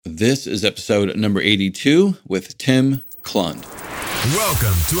This is episode number 82 with Tim Klund.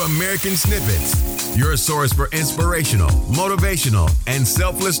 Welcome to American Snippets, your source for inspirational, motivational, and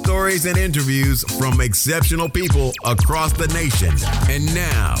selfless stories and interviews from exceptional people across the nation. And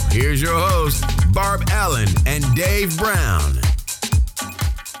now, here's your hosts, Barb Allen and Dave Brown.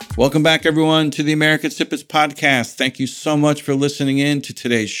 Welcome back, everyone, to the American Snippets podcast. Thank you so much for listening in to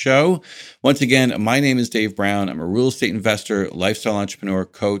today's show. Once again, my name is Dave Brown. I'm a real estate investor, lifestyle entrepreneur,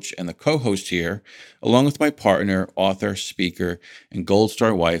 coach, and the co-host here, along with my partner, author, speaker, and Gold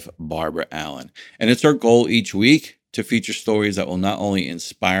Star wife, Barbara Allen. And it's our goal each week to feature stories that will not only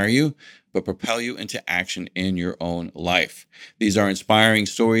inspire you, but propel you into action in your own life. These are inspiring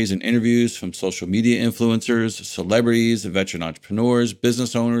stories and interviews from social media influencers, celebrities, veteran entrepreneurs,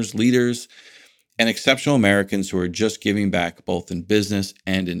 business owners, leaders, and exceptional Americans who are just giving back both in business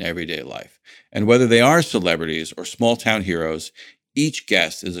and in everyday life. And whether they are celebrities or small town heroes, each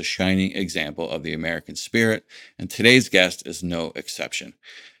guest is a shining example of the American spirit, and today's guest is no exception.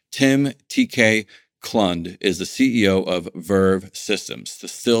 Tim TK Klund is the CEO of Verve Systems, the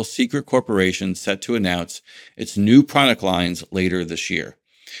still secret corporation set to announce its new product lines later this year.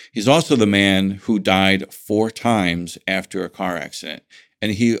 He's also the man who died 4 times after a car accident,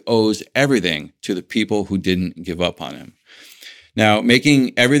 and he owes everything to the people who didn't give up on him. Now,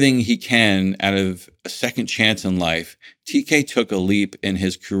 making everything he can out of a second chance in life, TK took a leap in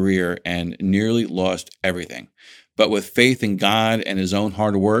his career and nearly lost everything. But with faith in God and his own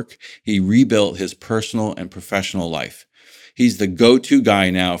hard work, he rebuilt his personal and professional life. He's the go-to guy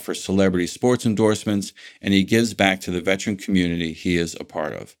now for celebrity sports endorsements, and he gives back to the veteran community he is a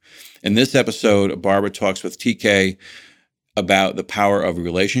part of. In this episode, Barbara talks with TK about the power of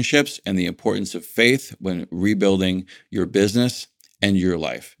relationships and the importance of faith when rebuilding your business and your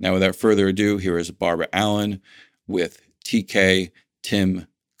life. Now, without further ado, here is Barbara Allen with TK Tim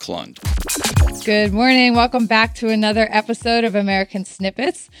Klund. Good morning. Welcome back to another episode of American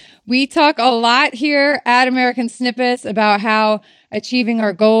Snippets. We talk a lot here at American Snippets about how achieving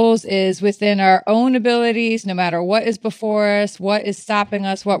our goals is within our own abilities, no matter what is before us, what is stopping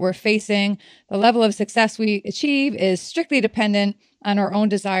us, what we're facing. The level of success we achieve is strictly dependent on our own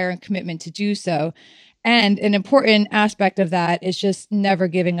desire and commitment to do so. And an important aspect of that is just never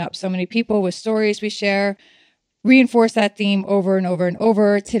giving up. So many people with stories we share reinforce that theme over and over and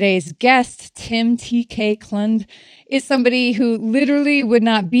over. Today's guest, Tim TK Klund, is somebody who literally would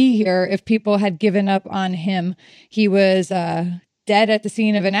not be here if people had given up on him. He was dead at the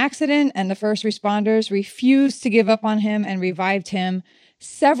scene of an accident, and the first responders refused to give up on him and revived him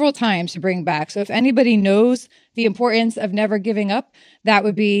several times to bring back. So if anybody knows the importance of never giving up, that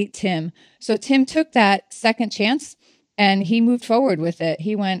would be Tim. So Tim took that second chance and he moved forward with it.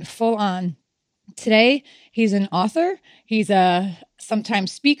 He went full on. Today, he's an author. He's a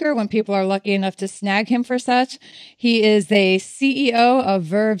sometimes speaker when people are lucky enough to snag him for such. He is the CEO of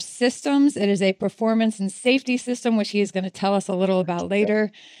Verve Systems. It is a performance and safety system, which he is going to tell us a little about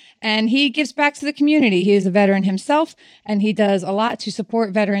later. And he gives back to the community. He is a veteran himself, and he does a lot to support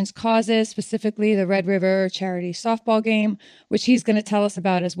veterans' causes, specifically the Red River charity softball game, which he's going to tell us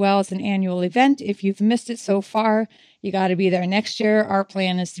about as well. It's an annual event. If you've missed it so far, you got to be there next year. Our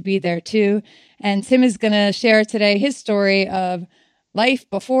plan is to be there too. And Tim is going to share today his story of life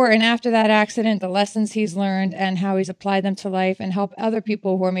before and after that accident, the lessons he's learned and how he's applied them to life, and help other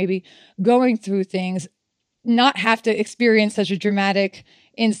people who are maybe going through things not have to experience such a dramatic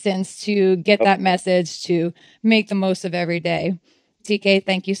instance to get that message, to make the most of every day. TK,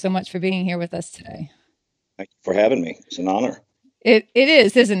 thank you so much for being here with us today. Thank you for having me. It's an honor. It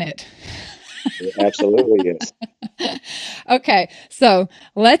is, isn't it? It absolutely is. Okay, so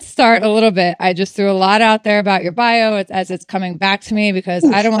let's start a little bit. I just threw a lot out there about your bio as it's coming back to me because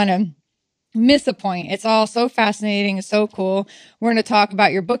I don't want to miss a point. It's all so fascinating and so cool. We're going to talk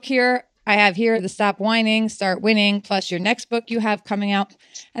about your book here. I have here the Stop Whining, Start Winning, plus your next book you have coming out.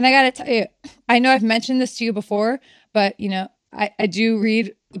 And I got to tell you, I know I've mentioned this to you before, but you know, I do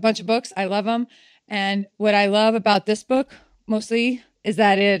read a bunch of books. I love them. And what I love about this book mostly is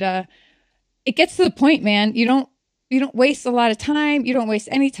that it gets to the point, man. You don't waste a lot of time. You don't waste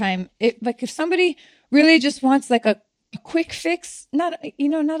any time. Like if somebody really just wants like a quick fix, not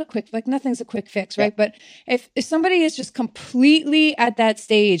a quick, like nothing's a quick fix, right? But if somebody is just completely at that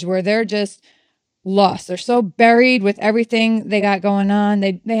stage where they're just lost, they're so buried with everything they got going on,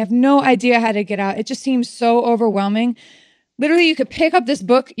 they have no idea how to get out. It just seems so overwhelming. Literally, you could pick up this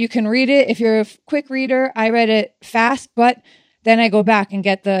book, you can read it. If you're a quick reader, I read it fast, but then I go back and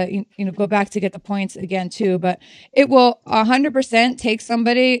get go back to get the points again too. But it will 100% take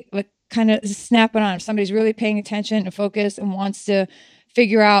somebody like kind of snap it on. If somebody's really paying attention and focused and wants to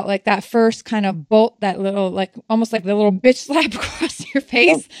figure out like that first kind of bolt, that little, like almost like the little bitch slap across your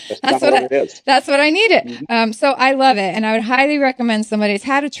face. That's what I needed. Mm-hmm. So I love it. And I would highly recommend somebody. It's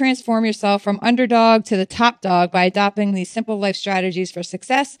How to Transform Yourself from Underdog to the Top Dog by Adopting These Simple Life Strategies for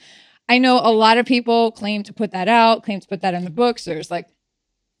Success. I know a lot of people claim to put that in the books. There's like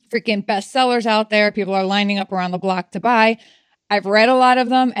freaking bestsellers out there. People are lining up around the block to buy. I've read a lot of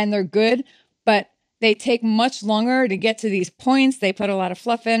them and they're good, but they take much longer to get to these points. They put a lot of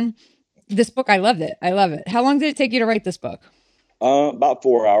fluff in. This book, I loved it. I love it. How long did it take you to write this book? About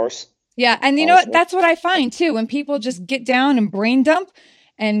 4 hours. Yeah. And you know what? That's what I find too. When people just get down and brain dump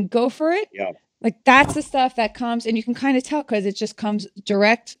and go for it. Yeah. Like that's the stuff that comes, and you can kind of tell because it just comes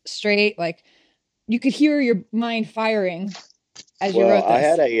direct, straight. Like you could hear your mind firing as you wrote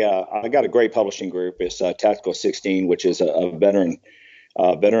this. I got a great publishing group. It's Tactical 16, which is a veteran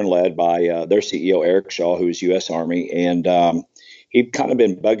led by their CEO, Eric Shaw, who's U.S. Army. And he'd kind of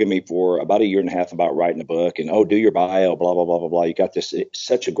been bugging me for about a year and a half about writing a book and, do your bio, blah, blah, blah, blah, blah. You got this,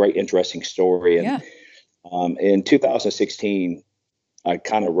 such a great, interesting story. And in 2016, I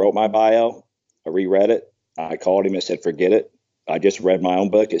kind of wrote my bio. I reread it. I called him and said, forget it. I just read my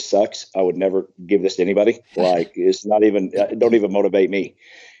own book. It sucks. I would never give this to anybody. Like, it's not even, it don't even motivate me.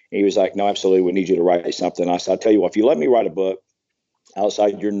 And he was like, no, absolutely. We need you to write something. I said, I'll tell you what, if you let me write a book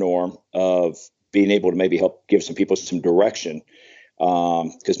outside your norm of being able to maybe help give some people some direction,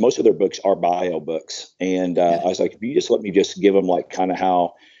 because most of their books are bio books. And I was like, if you just let me just give them like kind of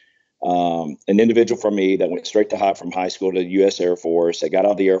how an individual from me that went straight to from high school to the U.S. Air Force. I got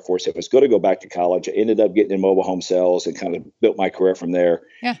out of the Air Force. It was going to go back to college. I ended up getting in mobile home sales and kind of built my career from there.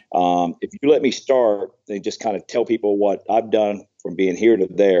 Yeah. If you let me start and just kind of tell people what I've done from being here to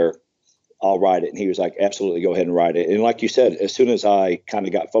there, I'll write it. And he was like, absolutely, go ahead and write it. And like you said, as soon as I kind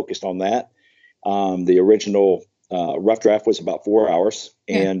of got focused on that, the original rough draft was about 4 hours.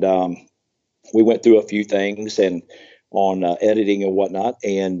 Yeah. And we went through a few things and on editing and whatnot,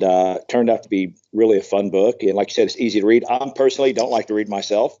 and turned out to be really a fun book. And like you said, it's easy to read. I personally don't like to read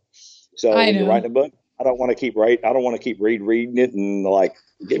myself. So when you're writing a book, I don't want to keep reading it and like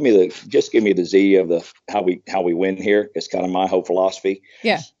give me the Z of how we win here. It's kind of my whole philosophy.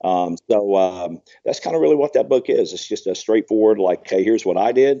 Yeah. So that's kind of really what that book is. It's just a straightforward, like, hey, here's what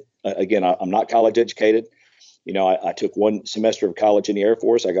I did. Again, I'm not college educated. You know, I took one semester of college in the Air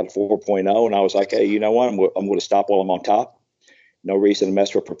Force. I got a 4.0, and I was like, hey, you know what? I'm going to stop while I'm on top. No reason to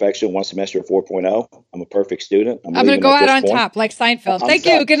mess with perfection. One semester of 4.0. I'm a perfect student. I'm going to go out on top like Seinfeld. Thank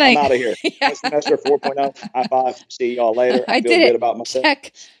you. Good night. I'm out of here. Yeah. One semester of 4.0. High five. See y'all later. I feel did good it. about myself.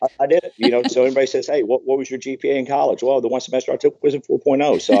 Check. I did it. You know, so everybody says, hey, what was your GPA in college? Well, the one semester I took was a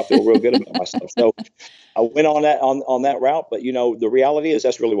 4.0. So I feel real good about myself. So I went on that route. But, you know, the reality is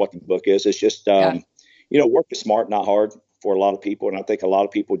that's really what the book is. It's just, you know, work is smart, not hard for a lot of people. And I think a lot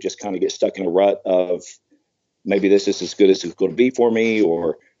of people just kind of get stuck in a rut of maybe this is as good as it's going to be for me,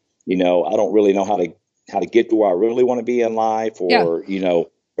 or, you know, I don't really know how to get to where I really want to be in life, or, you know,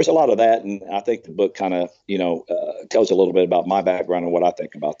 there's a lot of that. And I think the book kind of, you know, tells a little bit about my background and what I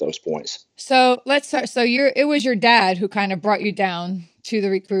think about those points. So let's start. So it was your dad who kind of brought you down to the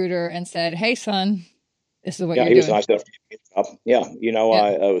recruiter and said, hey, son, this is what you're doing. Yeah, he was nice enough. Yeah. You know,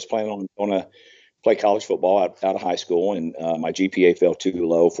 I was planning on play college football out of high school, and my GPA fell too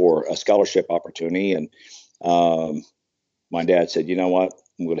low for a scholarship opportunity. And my dad said, you know what,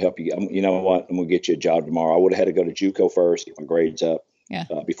 I'm going to help you. You know what, I'm going to get you a job tomorrow. I would have had to go to JUCO first, get my grades up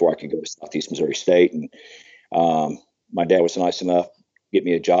before I could go to Southeast Missouri State. And my dad was nice enough to get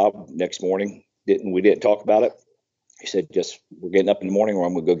me a job next morning. We didn't talk about it. He said, we're getting up in the morning, or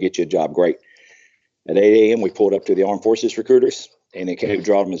I'm going to go get you a job. Great. At 8 a.m., we pulled up to the Armed Forces recruiters. And in Cave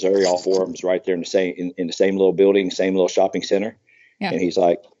Draw, Missouri, all four of them was right there in the same little building, same little shopping center. Yeah. And he's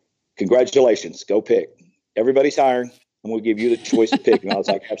like, congratulations, go pick. Everybody's hiring. I'm going to give you the choice to pick. And I was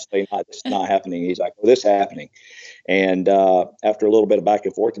like, absolutely not. This is not happening. He's like, well, this is happening. And after a little bit of back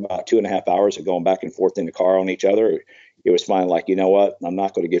and forth, about 2.5 hours of going back and forth in the car on each other, it was finally like, you know what? I'm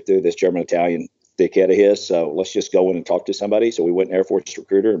not going to get through this German-Italian dickhead of his. So let's just go in and talk to somebody. So we went Air Force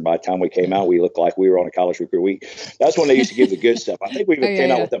recruiter. And by the time we came out, we looked like we were on a college recruit. That's when they used to give the good stuff. I think we even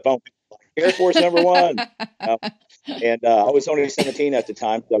came out with the phone. Air Force #1. And I was only 17 at the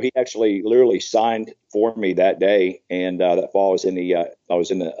time. So he actually literally signed for me that day. And that fall I was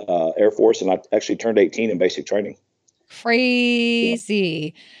in the Air Force, and I actually turned 18 in basic training.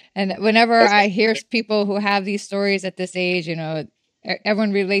 Crazy. Yeah. And whenever I hear people who have these stories at this age, you know,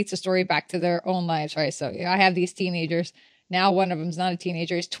 everyone relates a story back to their own lives, right? So I have these teenagers. Now one of them's not a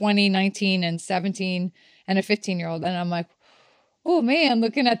teenager. He's 20, 19, and 17, and a 15-year-old. And I'm like, oh man,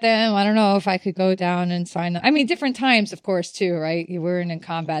 looking at them, I don't know if I could go down and sign them. I mean, different times, of course, too, right? You weren't in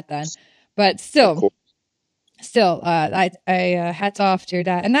combat then, but still, hats off to your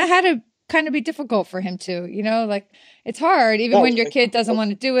dad. And that had to kind of be difficult for him too, like it's hard, even when your kid doesn't want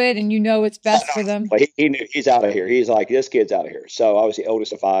to do it and it's best for them. But he knew he's out of here. He's like, this kid's out of here. So I was the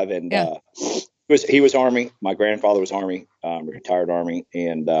oldest of 5, and he was Army. My grandfather was Army, retired Army.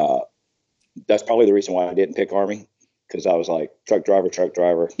 And that's probably the reason why I didn't pick Army, because I was like, truck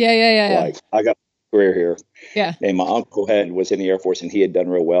driver. Yeah. Like, I got a career here. Yeah. And my uncle was in the Air Force, and he had done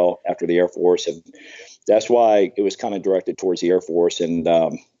real well after the Air Force. And that's why it was kind of directed towards the Air Force. And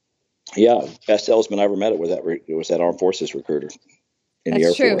best salesman I ever met was that Armed Forces recruiter in the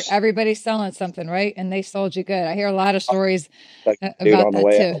Air Force. True. Everybody's selling something, right? And they sold you good. I hear a lot of stories about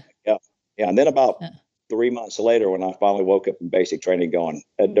that too. Yeah. And then about 3 months later, when I finally woke up in basic training going,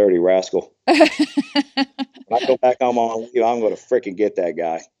 that dirty rascal. When I go back home on leave, I'm going to freaking get that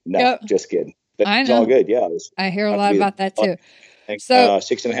guy. No, just kidding. But I know. It's all good. Yeah. I hear a lot about that too. So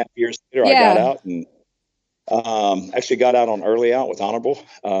 6.5 years later, I got out and actually got out on early out with honorable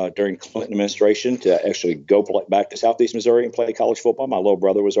during Clinton administration to actually go back to Southeast Missouri and play college football. My little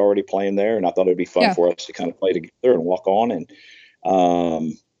brother was already playing there, and I thought it'd be fun for us to kind of play together and walk on. And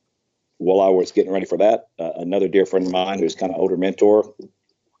while I was getting ready for that, another dear friend of mine who's kind of older mentor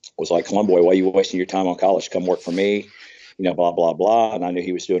was like, "Columboy, why are you wasting your time on college? Come work for me." Blah, blah, blah. And I knew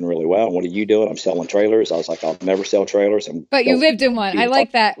he was doing really well. And what are you doing? I'm selling trailers. I was like, I'll never sell trailers. But you lived in one. I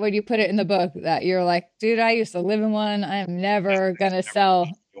like that when you put it in the book that you're like, dude, I used to live in one. I'm never going to sell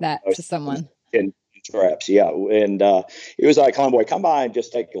that to someone. In traps. Yeah. And he was like, Columboy, come by and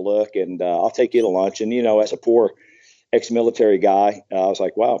just take a look, and I'll take you to lunch. And, as a poor ex-military guy, I was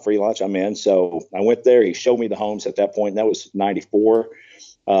like, wow, free lunch, I'm in. So I went there. He showed me the homes at that point. And that was 94,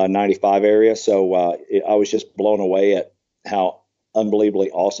 95 area. So I was just blown away at how unbelievably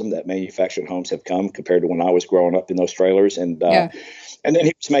awesome that manufactured homes have come compared to when I was growing up in those trailers. And and then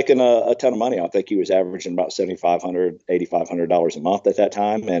he was making a ton of money. I think he was averaging about $7,500, $8,500 a month at that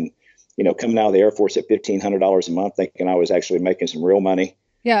time. And, coming out of the Air Force at $1,500 a month, thinking I was actually making some real money.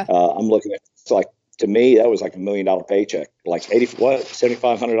 Yeah. I'm looking at it's like, to me, that was like $1 million paycheck, like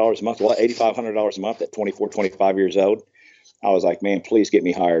 $7,500 a month, $8,500 a month at 24, 25 years old. I was like, man, please get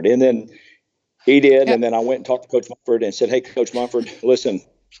me hired. And then he did. Yep. And then I went and talked to Coach Mumford and said, hey, Coach Mumford, listen,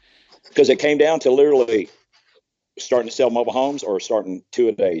 because it came down to literally starting to sell mobile homes or starting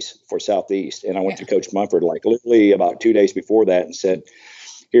 2-a-days for Southeast. And I went to Coach Mumford like literally about 2 days before that and said,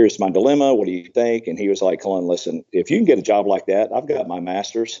 here's my dilemma. What do you think? And he was like, Cullen, listen, if you can get a job like that, I've got my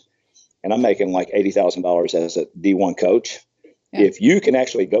master's and I'm making like $80,000 as a D1 coach. Yeah. If you can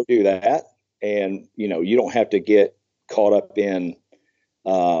actually go do that and, you don't have to get caught up in,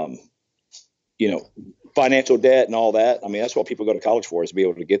 financial debt and all that. I mean, that's what people go to college for, is to be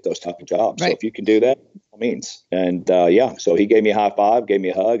able to get those type of jobs. Right. So if you can do that, all means. And so he gave me a high five, gave me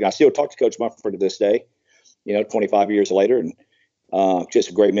a hug. I still talk to Coach Mumford to this day, 25 years later, and just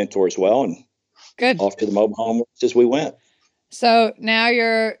a great mentor as well. And good. Off to the mobile home as we went. So now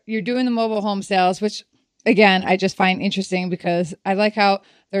you're doing the mobile home sales, which again, I just find interesting because I like how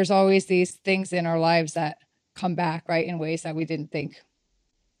there's always these things in our lives that come back, right, in ways that we didn't think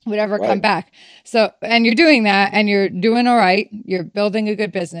would ever come back. So, and you're doing that and you're doing all right. You're building a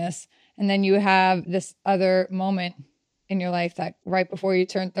good business. And then you have this other moment in your life that right before you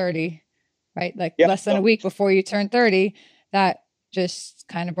turn 30, right? Like less than a week before you turn 30, that just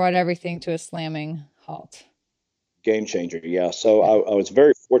kind of brought everything to a slamming halt. Game changer. Yeah. So I was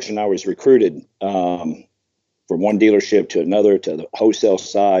very fortunate. I was recruited from one dealership to another, to the wholesale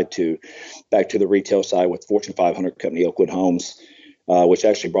side, to back to the retail side with Fortune 500 company, Oakwood Homes, which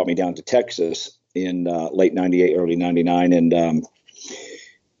actually brought me down to Texas in late 98, early 99. And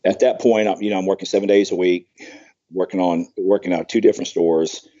at that point, I'm working 7 days a week, working out 2 different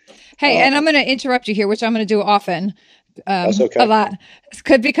stores. Hey, and I'm going to interrupt you here, which I'm going to do often. That's okay. A lot.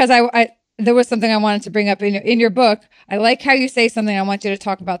 Because I there was something I wanted to bring up in your book. I like how you say something. I want you to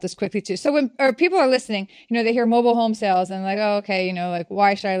talk about this quickly too. So when people are listening, they hear mobile home sales and like, oh, okay, like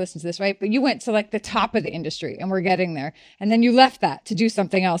why should I listen to this, right? But you went to like the top of the industry and we're getting there. And then you left that to do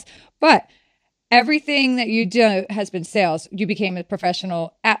something else. But everything that you do has been sales. You became a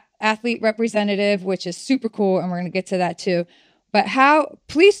professional athlete representative, which is super cool. And we're going to get to that too. But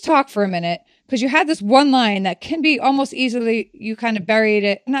please talk for a minute, because you had this one line that can be almost easily, you kind of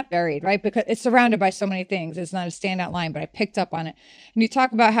not buried, right? Because it's surrounded by so many things. It's not a standout line, but I picked up on it. And you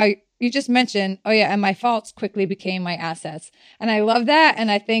talk about how you just mentioned, oh yeah, and my faults quickly became my assets. And I love that. And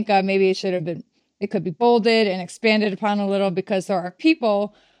I think maybe it could be bolded and expanded upon a little, because there are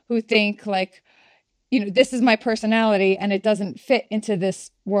people who think like, this is my personality and it doesn't fit into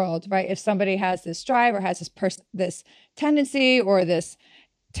this world, right? If somebody has this drive or has this tendency or this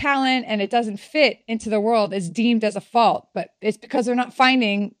talent and it doesn't fit into the world, it's deemed as a fault, but it's because they're not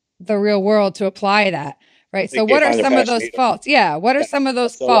finding the real world to apply that, right? So what are some of those faults? Yeah. What are some of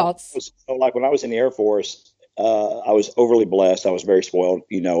those faults? So like when I was in the Air Force, I was overly blessed. I was very spoiled.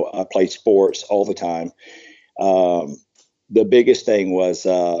 I played sports all the time. The biggest thing was,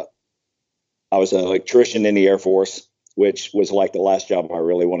 I was an electrician in the Air Force, which was like the last job I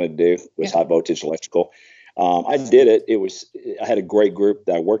really wanted to do was high voltage electrical. I did it. I had a great group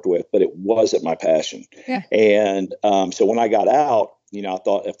that I worked with, but it wasn't my passion. Yeah. And so when I got out, I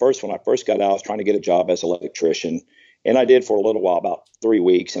thought at first, when I first got out, I was trying to get a job as an electrician. And I did for a little while, about 3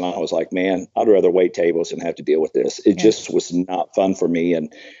 weeks. And I was like, man, I'd rather wait tables than have to deal with this. It just was not fun for me.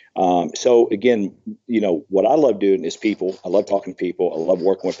 And so again, what I love doing is people. I love talking to people. I love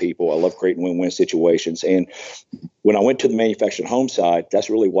working with people. I love creating win-win situations. And when I went to the manufactured home side, that's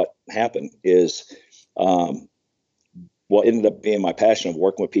really what happened is, what ended up being my passion of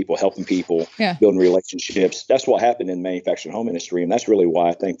working with people, helping people, building relationships. That's what happened in the manufactured home industry. And that's really why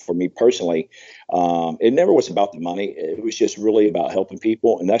I think for me personally, it never was about the money. It was just really about helping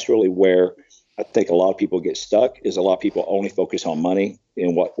people. And that's really where I think a lot of people get stuck is a lot of people only focus on money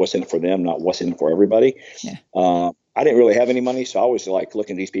and what's in it for them, not what's in it for everybody. Yeah. I didn't really have any money. So I was like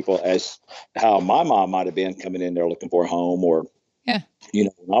looking at these people as how my mom might've been coming in there looking for a home or, when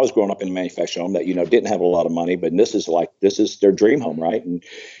I was growing up in a manufactured home that, didn't have a lot of money, but this is their dream home. Right. And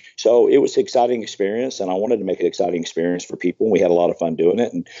so it was an exciting experience and I wanted to make it an exciting experience for people. We had a lot of fun doing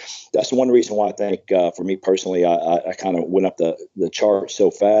it. And that's one reason why I think for me personally, I kind of went up the chart so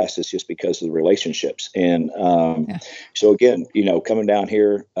fast. It's just because of the relationships. And so again, coming down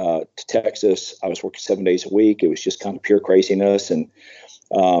here to Texas, I was working 7 days a week. It was just kind of pure craziness. And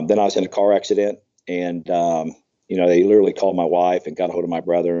then I was in a car accident and, they literally called my wife and got a hold of my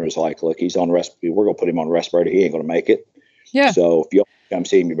brother and was like, look, he's on respirator. We're going to put him on respirator. He ain't going to make it. Yeah. So if you come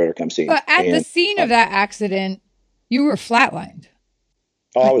see him, you better come see him. But at the scene of that accident, you were flatlined.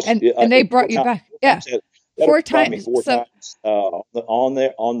 Oh, I was, and they brought you back. Yeah. 4 times. Four times on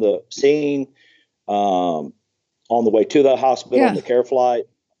the scene, on the way to the hospital, on the care flight,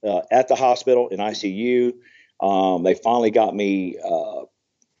 at the hospital in ICU. They finally got me,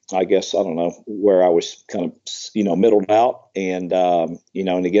 I guess, I don't know, where I was kind of, middled out. And,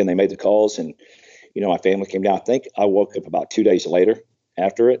 and again, they made the calls and, my family came down. I think I woke up about 2 days later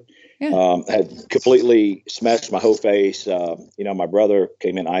after it. Yeah. Had completely smashed my whole face. My brother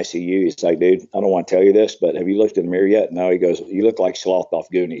came in ICU. He's like, dude, I don't want to tell you this, but have you looked in the mirror yet? No, he goes, you look like Sloth off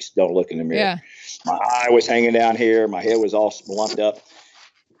Goonies. Don't look in the mirror. Yeah. My eye was hanging down here. My head was all lumped up.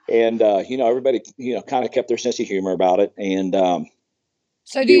 And, everybody, kind of kept their sense of humor about it. And,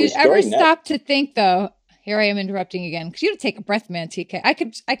 so do you ever stop to think though, here I am interrupting again, because you don't take a breath, man, TK. I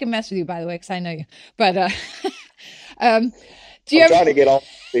could mess with you, by the way, because I know you. But do you I'm trying to get off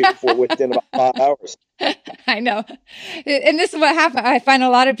within about 5 hours. I know. And this is what happened. I find a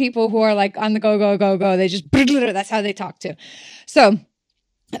lot of people who are like on the go. They just, that's how they talk to. So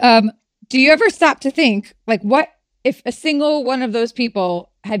do you ever stop to think, like, what if a single one of those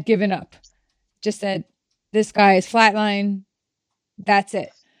people had given up, just said, this guy is flatline, that's it?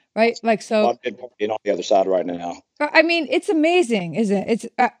 Right. Like, so I'm on the other side right now. I mean, it's amazing, isn't it? It's,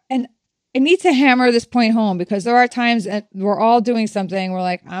 and I need to hammer this point home because there are times that we're all doing something. We're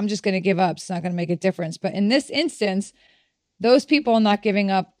like, I'm just going to give up. It's not going to make a difference. But in this instance, those people not giving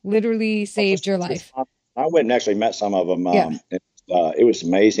up literally saved your life. I went and actually met some of them. It was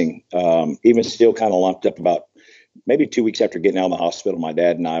amazing. Even still kind of lumped up about maybe 2 weeks after getting out of the hospital, my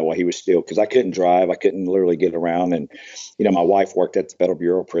dad and I, while he was still, because I couldn't drive, I couldn't literally get around. And, my wife worked at the Federal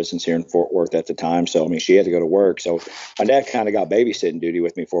Bureau of Prisons here in Fort Worth at the time. So, I mean, she had to go to work. So my dad kind of got babysitting duty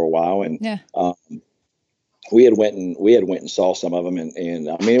with me for a while. And we had went and saw some of them. And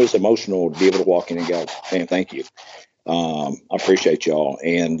I mean, it was emotional to be able to walk in and go, man, thank you. I appreciate y'all.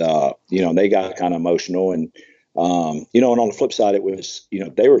 And, they got kind of emotional. And, and on the flip side, it was,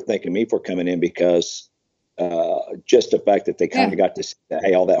 they were thanking me for coming in because just the fact that they kind of got to see that,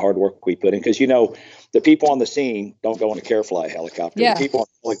 hey, all that hard work we put in. Because, the people on the scene don't go in a care flight helicopter. Yeah. The people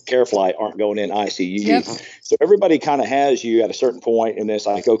on the care flight aren't going in ICU. Yep. So everybody kind of has you at a certain point, and it's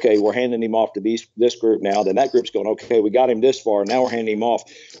like, okay, we're handing him off to this group now. Then that group's going, okay, we got him this far. Now we're handing him off.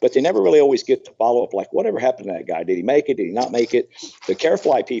 But they never really always get to follow up, like, whatever happened to that guy? Did he make it? Did he not make it? The care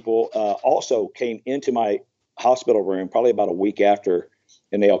flight people also came into my hospital room probably about a week after,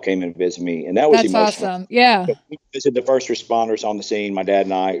 and they all came and visited me. And that was emotional. Awesome. Yeah. So we visited the first responders on the scene, my dad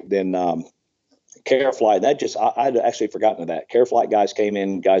and I, then care flight. That just, I'd actually forgotten that. Care flight guys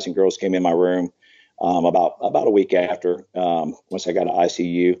and girls came in my room. about a week after, once I got to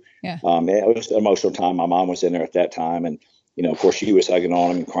ICU. Yeah. It was an emotional time. My mom was in there at that time, and of course, she was hugging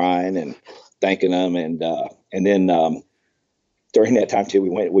on him and crying and thanking him, and then during that time too,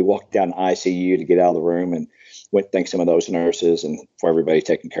 we walked down to ICU to get out of the room and went to thank some of those nurses and for everybody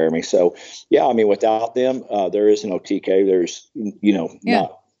taking care of me. So yeah, I mean, without them, there is no TK. There's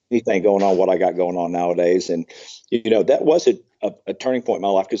not anything going on what I got going on nowadays, and that was a turning point in my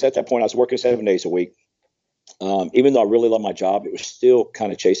life, because at that point I was working 7 days a week. Even though I really loved my job, it was still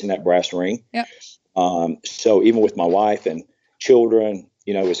kind of chasing that brass ring. Yep. So even with my wife and children,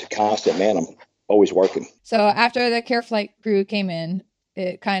 it was a constant, man, I'm always working. So after the Care Flight crew came in,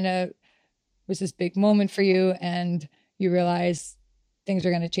 it kind of was this big moment for you, and you realize things are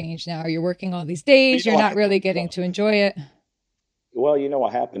going to change now. You're working all these days. You're not really getting to enjoy it. Well,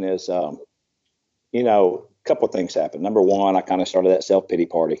 what happened is, a couple of things happened. Number one, I kind of started that self-pity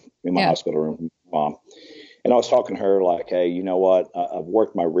party in my hospital room with my mom. And I was talking to her like, hey, you know what? I've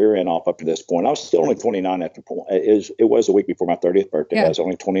worked my rear end off up to this point. I was still only 29 at the point. It was a week before my 30th birthday. I was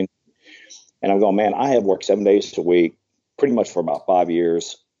only 20. And I'm going, man, I have worked 7 days a week pretty much for about 5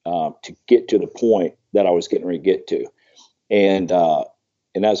 years to get to the point that I was getting ready to get to. And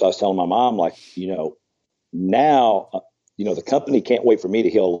as I was telling my mom, like, now, the company can't wait for me to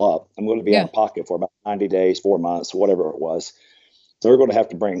heal up. I'm going to be out of pocket for about 90 days, 4 months, whatever it was. So they're going to have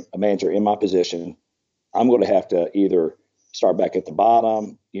to bring a manager in my position. I'm going to have to either start back at the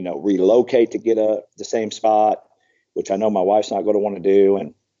bottom, relocate to get the same spot, which I know my wife's not going to want to do.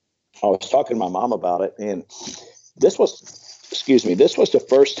 And I was talking to my mom about it, and this was the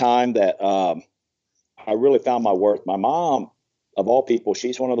first time that I really found my worth. My mom, of all people,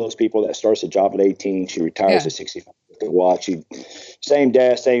 she's one of those people that starts a job at 18. She retires at 65. Watch, same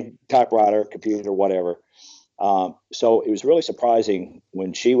desk, same typewriter, computer, whatever. So it was really surprising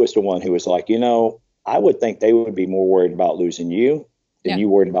when she was the one who was like, I would think they would be more worried about losing you than you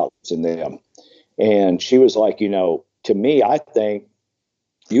worried about losing them. And she was like, to me, I think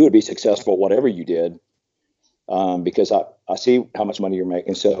you would be successful at whatever you did, because I see how much money you're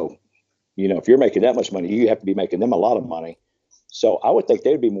making. So, if you're making that much money, you have to be making them a lot of money. So I would think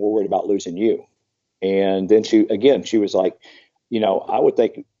they'd be more worried about losing you. And then she was like, I would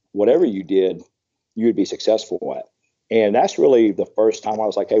think whatever you did, you would be successful at. And that's really the first time I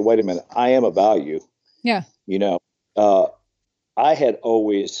was like, hey, wait a minute, I am of value. Yeah. I had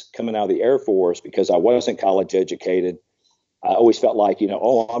always, coming out of the Air Force, because I wasn't college educated, I always felt like,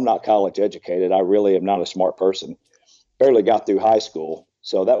 I'm not college educated. I really am not a smart person. Barely got through high school.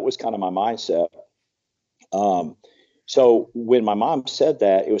 So that was kind of my mindset. So when my mom said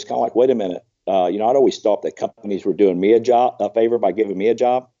that, it was kind of like, wait a minute. I'd always thought that companies were doing me a favor by giving me a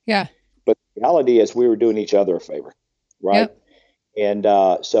job. Yeah. But the reality is we were doing each other a favor. Right. Yep.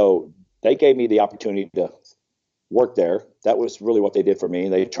 And so they gave me the opportunity to work there. That was really what they did for me.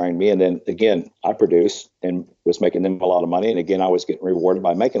 They trained me. And then again, I produced and was making them a lot of money. And again, I was getting rewarded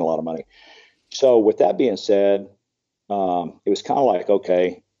by making a lot of money. So with that being said, it was kind of like,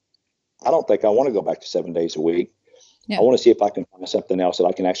 okay, I don't think I want to go back to 7 days a week. Yeah. I want to see if I can find something else that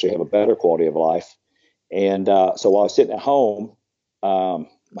I can actually have a better quality of life. And so while I was sitting at home, my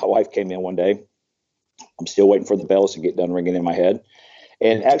wife came in one day. I'm still waiting for the bells to get done ringing in my head.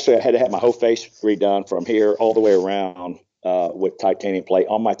 And actually, I had to have my whole face redone from here all the way around with titanium plate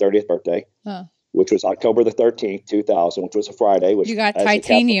on my 30th birthday, which was October the 13th, 2000, which was a Friday. Which you got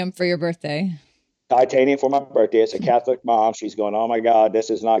titanium for your birthday. Titanium for my birthday. It's a Catholic mom. She's going, oh, my God, this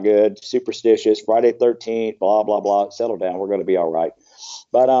is not good. Superstitious. Friday 13th, blah, blah, blah. Settle down. We're going to be all right.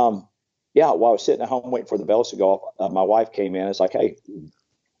 But, while I was sitting at home waiting for the bells to go off, my wife came in. It's like, hey,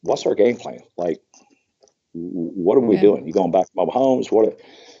 what's our game plan? Like, what are we doing? You going back to mobile homes?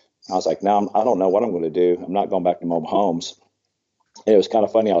 I was like, no, I don't know what I'm going to do. I'm not going back to mobile homes. And it was kind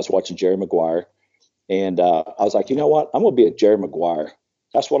of funny. I was watching Jerry Maguire, and I was like, you know what? I'm going to be a Jerry Maguire.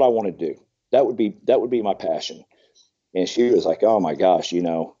 That's what I want to do. That would be my passion. And she was like, oh my gosh,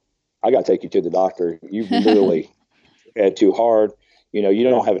 I got to take you to the doctor. You literally had too hard. You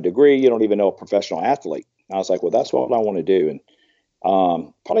don't have a degree. You don't even know a professional athlete. And I was like, well, that's what I want to do. And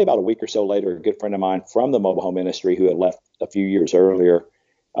probably about a week or so later, a good friend of mine from the mobile home industry who had left a few years earlier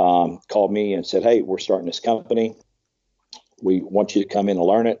called me and said, hey, we're starting this company. We want you to come in and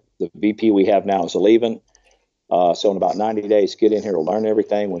learn it. The VP we have now is leaving. So in about 90 days, get in here to learn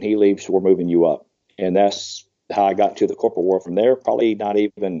everything. When he leaves, we're moving you up. And that's how I got to the corporate world from there. Probably not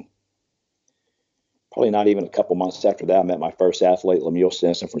even a couple months after that, I met my first athlete, Lemuel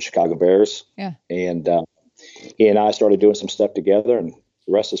Stinson from Chicago Bears. Yeah. And he and I started doing some stuff together, and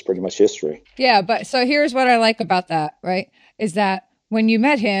the rest is pretty much history. Yeah. But so here's what I like about that, right? Is that when you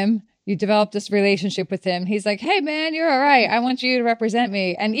met him, you develop this relationship with him. He's like, hey man, you're all right. I want you to represent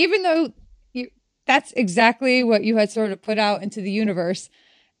me. And even though that's exactly what you had sort of put out into the universe,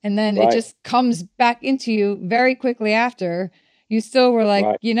 and then it just comes back into you very quickly after, you still were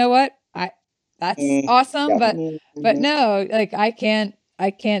like, you know what? That's awesome. But no, like I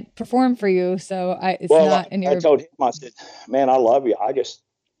can't perform for you. So it's not in your. I told him, I said, man, I love you. I just,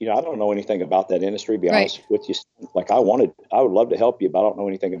 I don't know anything about that industry, to be honest with you. Like I would love to help you, but I don't know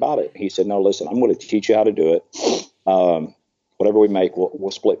anything about it. He said, no, listen, I'm going to teach you how to do it. Whatever we make,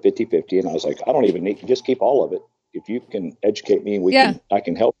 we'll split 50-50. And I was like, I don't even need to just keep all of it. If you can educate me, I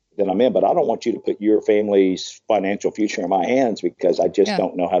can help, then I'm in, but I don't want you to put your family's financial future in my hands because I just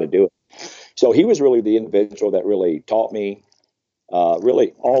don't know how to do it. So he was really the individual that really taught me,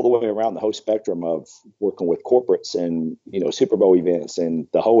 really all the way around the whole spectrum of working with corporates and, Super Bowl events and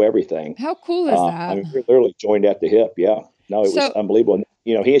the whole everything. How cool is that? I mean, we literally joined at the hip. Yeah. No, it was unbelievable. And,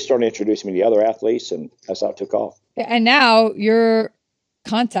 he started introducing me to other athletes, and that's how it took off. And now your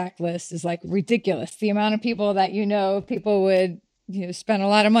contact list is like ridiculous. The amount of people that people would spend a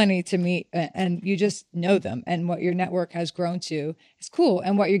lot of money to meet, and you just know them, and what your network has grown to is cool,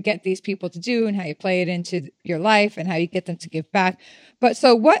 and what you get these people to do and how you play it into your life and how you get them to give back. But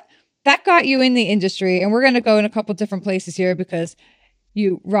so what that got you in the industry, and we're going to go in a couple different places here because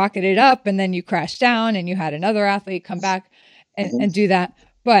you rocketed up and then you crashed down and you had another athlete come back and do that.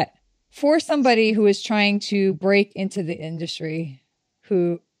 But for somebody who is trying to break into the industry,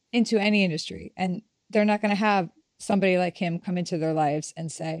 into any industry, and they're not going to have somebody like him come into their lives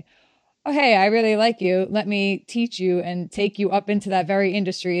and say, oh, hey, I really like you. Let me teach you and take you up into that very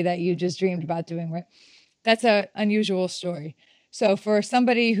industry that you just dreamed about doing. Right? That's an unusual story. So for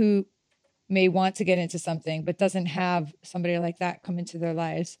somebody who may want to get into something, but doesn't have somebody like that come into their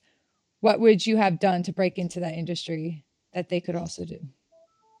lives, what would you have done to break into that industry that they could also do?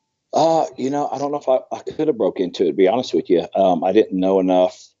 I don't know if I could have broke into it, to be honest with you. I didn't know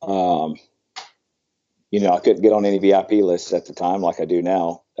enough. I couldn't get on any VIP lists at the time like I do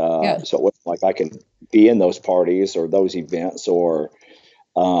now. So it wasn't like I could be in those parties or those events or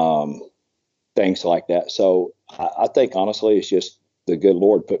things like that. So I think, honestly, it's just the good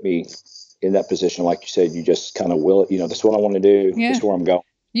Lord put me in that position. Like you said, you just kind of will it. This is what I want to do. This is where I'm going.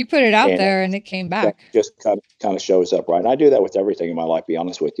 You put it out there and it came back. Just kind of shows up, right? And I do that with everything in my life, be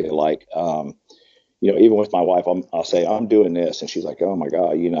honest with you. Like, even with my wife, I'll say, I'm doing this. And she's like, oh my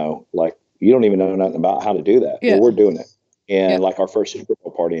God, like, you don't even know nothing about how to do that. Yeah. Well, we're doing it. And like our first Super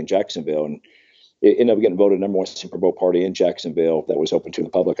Bowl party in Jacksonville, and it ended up getting voted number one Super Bowl party in Jacksonville that was open to the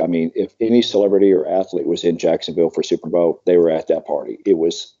public. I mean, if any celebrity or athlete was in Jacksonville for Super Bowl, they were at that party. It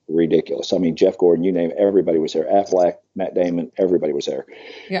was ridiculous. I mean, Jeff Gordon, you name it, everybody was there. Affleck, Matt Damon, everybody was there.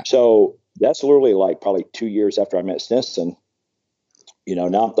 Yeah. So that's literally like probably 2 years after I met Stinson. Now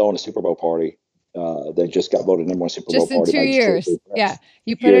I'm throwing a Super Bowl party. They just got voted number one Super Bowl party. Just in 2 years. Yeah.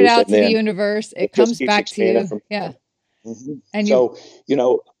 You put it out to the universe. It comes back to you. Yeah. Mm-hmm. And so,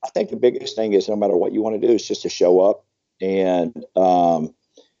 I think the biggest thing is no matter what you want to do is just to show up and,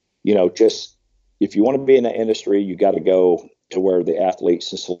 just if you want to be in that industry, you got to go to where the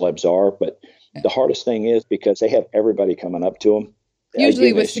athletes and celebs are. But the hardest thing is because they have everybody coming up to them.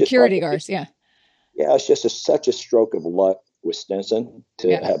 Usually with security guards. Yeah. Yeah. It's just such a stroke of luck with Stinson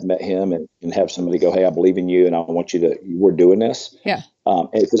to have met him and have somebody go, hey, I believe in you and I want you to, we're doing this. Yeah.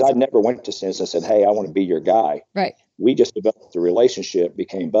 Because I never went to Stinson and said, hey, I want to be your guy. Right. We just developed a relationship,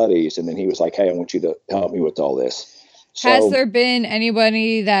 became buddies. And then he was like, hey, I want you to help me with all this. So, has there been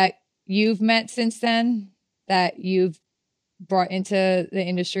anybody that you've met since then that you've brought into the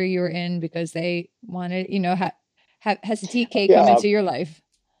industry you were in because they wanted, has a TK come into your life?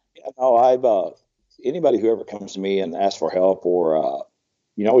 No, I've, anybody who ever comes to me and asks for help or,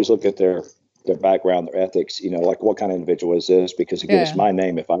 always look at their background, their ethics, like what kind of individual is this? Because again, it's my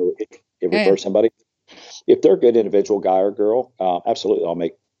name. If I refer somebody, if they're a good individual, guy or girl, absolutely. I'll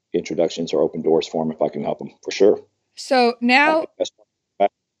make introductions or open doors for them if I can help them for sure. So now,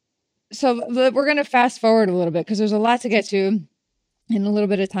 we're going to fast forward a little bit because there's a lot to get to in a little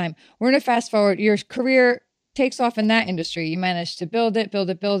bit of time. We're going to fast forward. Your career takes off in that industry. You manage to build it,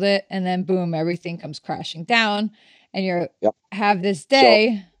 and then boom, everything comes crashing down and you have this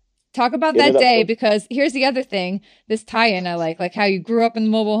day. Talk about that day, because here's the other thing, this tie-in I like how you grew up in the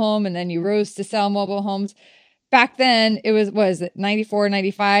mobile home and then you rose to sell mobile homes. Back then it was 94,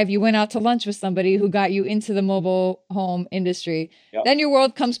 95. You went out to lunch with somebody who got you into the mobile home industry. Yep. Then your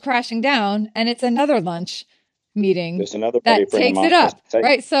world comes crashing down and it's another lunch meeting that takes it up,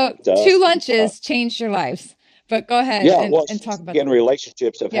 right? So 2 lunches changed your lives. But go ahead and talk about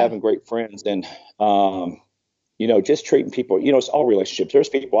relationships of having great friends. And, just treating people, it's all relationships. There's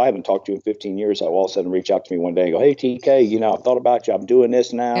people I haven't talked to in 15 years that will all of a sudden reach out to me one day and go, hey, TK, I thought about you. I'm doing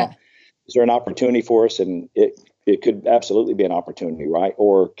this now. Yeah. Is there an opportunity for us? And it could absolutely be an opportunity, right?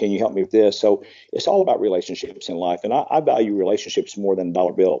 Or can you help me with this? So it's all about relationships in life. And I value relationships more than a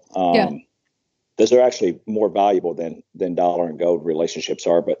dollar bill. Because they're actually more valuable than dollar and gold relationships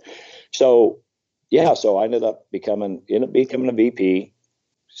are. But so I ended up becoming a VP,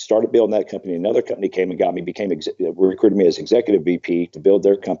 started building that company. Another company came and got me, recruited me as executive VP to build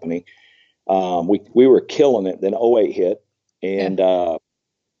their company. We were killing it. Then 08 hit, and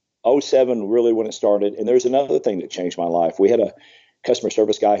 07 really when it started. And there's another thing that changed my life. We had a customer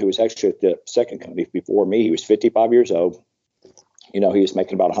service guy who was actually at the second company before me. He was 55 years old. He was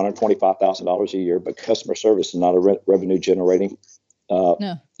making about $125,000 a year, but customer service is not a revenue generating,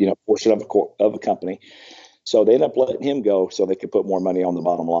 portion of a company. So they ended up letting him go so they could put more money on the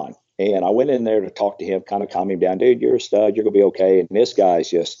bottom line. And I went in there to talk to him, kind of calm him down. Dude, you're a stud. You're going to be okay. And this guy's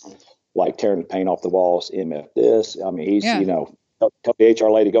just like tearing the paint off the walls. MF this. I mean, he's, tell the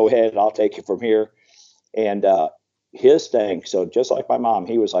HR lady, go ahead. I'll take you from here. And his thing, so just like my mom,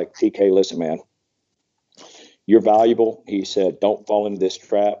 he was like, TK, listen, man, you're valuable. He said, don't fall into this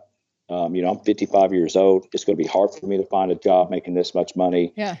trap. I'm 55 years old. It's going to be hard for me to find a job making this much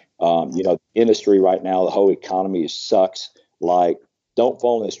money. Yeah. The industry right now, the whole economy sucks. Like, don't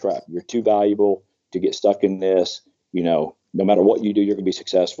fall in this trap. You're too valuable to get stuck in this. No matter what you do, you're going to be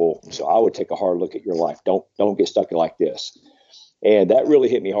successful. So I would take a hard look at your life. Don't get stuck in like this. And that really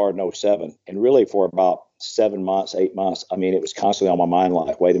hit me hard in 07. And really for about 7 months, 8 months, I mean, it was constantly on my mind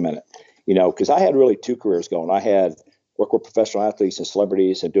like, wait a minute, because I had really two careers going. I had work with professional athletes and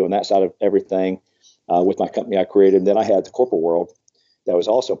celebrities and doing that side of everything with my company I created. And then I had the corporate world that was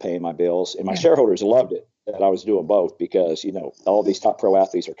also paying my bills. And my shareholders loved it that I was doing both because, all these top pro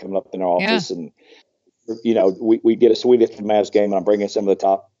athletes are coming up in our office and, we did a Sweet After Mavs game and I'm bringing some of the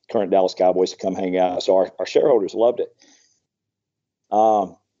top current Dallas Cowboys to come hang out. So our shareholders loved it.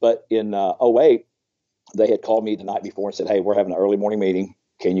 But in 08, they had called me the night before and said, hey, we're having an early morning meeting.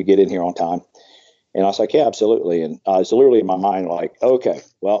 Can you get in here on time? And I was like, yeah, absolutely. And I was literally in my mind like, okay,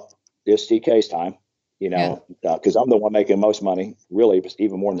 well, it's TK's time, because I'm the one making most money, really,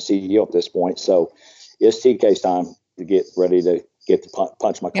 even more than the CEO at this point. So it's TK's time to get ready to get to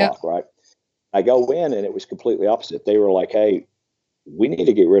punch my clock, right? I go in and it was completely opposite. They were like, hey, we need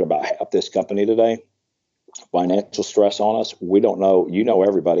to get rid of about half this company today. Financial stress on us. We don't know,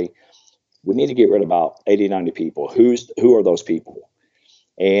 everybody. We need to get rid of about 80, 90 people. Who are those people?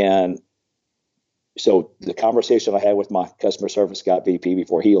 And so the conversation I had with my customer service guy VP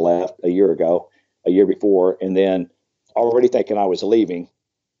before he left a year before, and then already thinking I was leaving,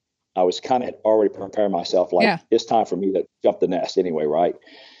 I was kind of already preparing myself like it's time for me to jump the nest anyway, right?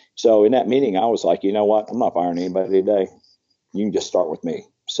 So in that meeting, I was like, you know what? I'm not firing anybody today. You can just start with me.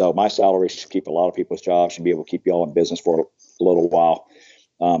 So my salary should keep a lot of people's jobs, should be able to keep you all in business for a little while.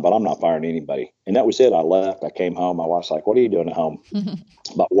 But I'm not firing anybody. And that was it. I left. I came home. My wife's like, what are you doing at home?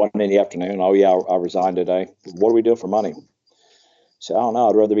 About 1 in the afternoon. Oh, yeah, I resigned today. What are we doing for money? So I don't know.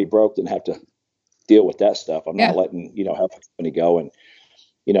 I'd rather be broke than have to deal with that stuff. I'm not letting, have a company go. And,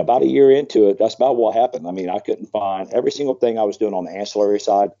 about a year into it, that's about what happened. I mean, I couldn't find every single thing I was doing on the ancillary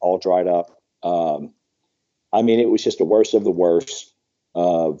side, all dried up. I mean, it was just the worst of the worst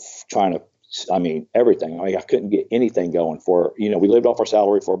of trying to, everything. I couldn't get anything going for, we lived off our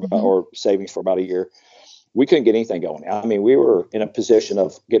salary for or savings for about a year. We couldn't get anything going. I mean, we were in a position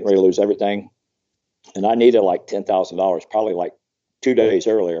of getting ready to lose everything. And I needed like $10,000, probably like 2 days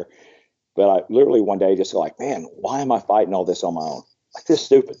earlier. But I literally one day just like, man, why am I fighting all this on my own? Like, this is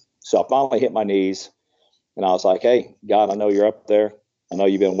stupid. So I finally hit my knees and I was like, hey, God, I know you're up there. I know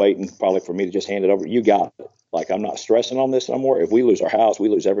you've been waiting probably for me to just hand it over. You got it. Like, I'm not stressing on this no more. If we lose our house, we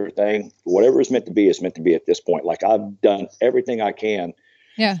lose everything. Whatever is meant to be is meant to be at this point. Like, I've done everything I can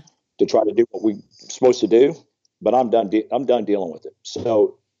to try to do what we're supposed to do, but I'm done dealing with it.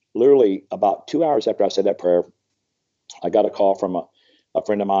 So literally about 2 hours after I said that prayer, I got a call from a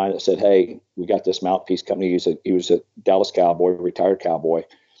friend of mine that said, hey, we got this mouthpiece company. He was a Dallas Cowboy, retired Cowboy.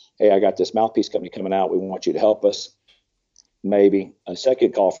 Hey, I got this mouthpiece company coming out. We want you to help us. Maybe a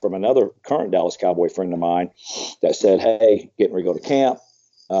second call from another current Dallas Cowboy friend of mine that said, hey, getting ready to go to camp.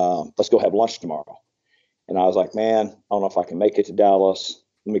 Let's go have lunch tomorrow. And I was like, man, I don't know if I can make it to Dallas.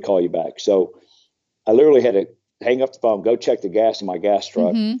 Let me call you back. So I literally had to hang up the phone, go check the gas in my gas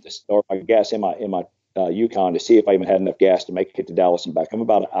truck or my gas in my Yukon to see if I even had enough gas to make it to Dallas and back. I'm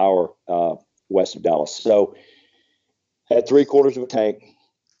about an hour west of Dallas. So had 3/4 of a tank.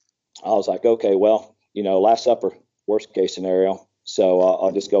 I was like, okay, well, Last Supper, worst case scenario, So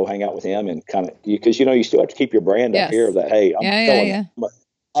I'll just go hang out with him and kind of, because, you still have to keep your brand up here that, hey,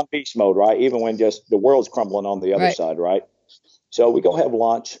 I'm beast mode, right? Even when just the world's crumbling on the other side, right? So we go have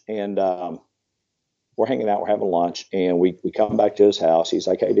lunch, and we're hanging out, we're having lunch, and we come back to his house. He's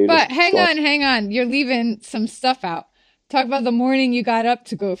like, hey, dude. But hang on. You're leaving some stuff out. Talk about the morning you got up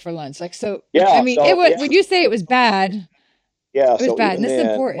to go for lunch. Like, so, yeah, I mean, would you say it was bad? Yeah. It was bad. And this is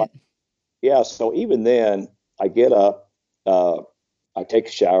important. Yeah. So even then I get up, I take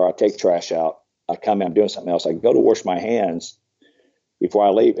a shower, I take trash out, I come in, I'm doing something else. I go to wash my hands before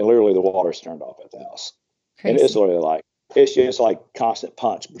I leave, and literally the water's turned off at the house. Crazy. And it's literally it's just like constant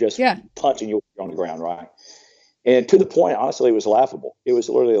punch, just punching you on the ground, right? And to the point, honestly, it was laughable. It was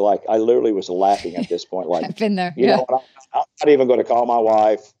literally I literally was laughing at this point. Like, I've been there. You know, I'm not even going to call my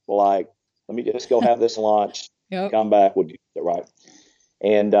wife. Let me just go have this lunch, come back, we'll do it, right?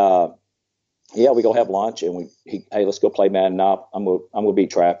 And we go have lunch, and hey, let's go play Madden up. I'm gonna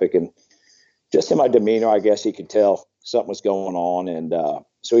beat traffic, and just in my demeanor, I guess he could tell something was going on. And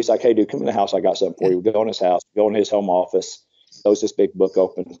so he's like, hey, dude, come in the house. I got something for you. We go in his house, go in his home office, throws this big book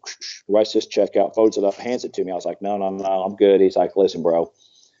open, writes this check out, folds it up, hands it to me. I was like, no, I'm good. He's like, listen, bro,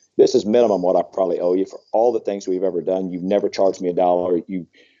 this is minimum what I probably owe you for all the things we've ever done. You've never charged me $1.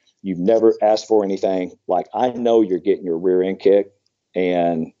 You've never asked for anything. Like, I know you're getting your rear end kicked,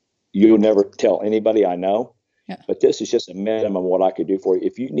 and you'll never tell anybody I know. Yeah. But this is just a minimum what I could do for you.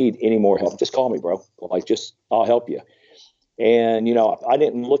 If you need any more help, just call me, bro. I'll help you. And, I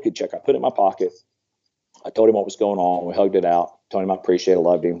didn't look at check. I put it in my pocket. I told him what was going on. We hugged it out. Told him I appreciate it,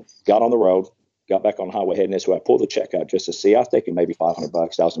 loved him. Got on the road, got back on the highway heading this way. I pulled the check out just to see. I was thinking maybe $500,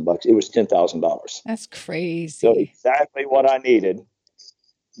 $1,000. It was $10,000. That's crazy. So exactly what I needed.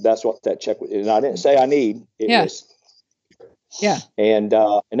 That's what that check was. And I didn't say I need. It was. Yeah. And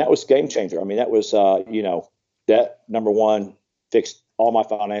that was game changer. I mean, that was, that number one fixed all my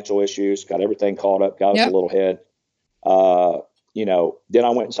financial issues, got everything caught up, got us a little head. Then I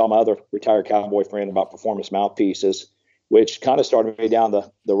went and saw my other retired cowboy friend about performance mouthpieces, which kind of started me down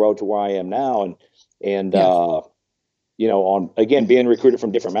the road to where I am now. And on, again, being recruited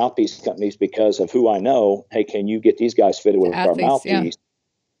from different mouthpiece companies because of who I know. Hey, can you get these guys fitted with our mouthpiece?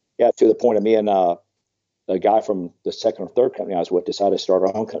 Yeah. To the point of me and, a guy from the second or third company I was with decided to start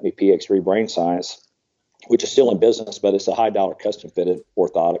our own company, PX3 Brain Science, which is still in business, but it's a high dollar custom fitted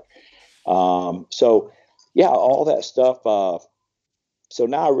orthotic. All that stuff. So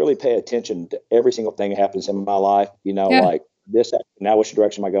now I really pay attention to every single thing that happens in my life, like this happened, now which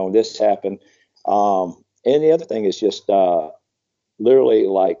direction am I going? This happened. And the other thing is just literally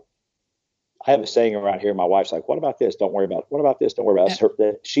like, I have a saying around here. My wife's like, what about this? Don't worry about it. What about this? Don't worry about it.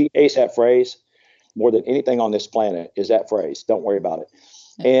 Yeah. She hates that phrase more than anything on this planet is that phrase. Don't worry about it.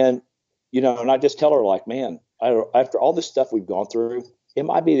 Yeah. And, and I just tell her like, man, after all this stuff we've gone through, it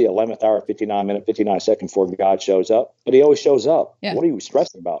might be the 11th hour, 59 seconds before God shows up, but he always shows up. Yeah. What are you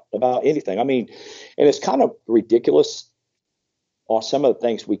stressing about anything? I mean, and it's kind of ridiculous on some of the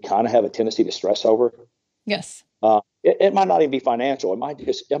things we kind of have a tendency to stress over. Yes. It might not even be financial. It might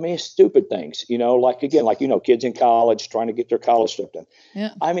just, it's stupid things, kids in college trying to get their college stuff done.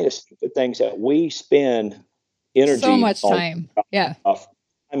 Yeah. I mean, it's stupid things that we spend energy. So much time. Time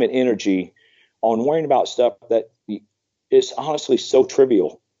and energy on worrying about stuff that is honestly so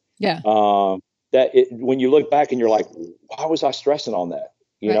trivial. Yeah. When you look back and you're like, why was I stressing on that?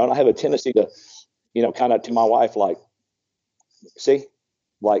 And I have a tendency to, kind of to my wife, like, see,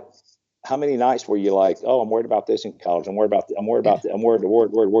 like, how many nights were you like, oh, I'm worried about this in college. I'm worried.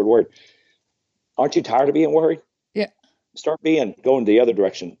 Aren't you tired of being worried? Yeah. Start going the other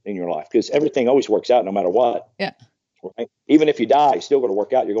direction in your life, because everything always works out no matter what. Yeah. Right. Even if you die, it's still going to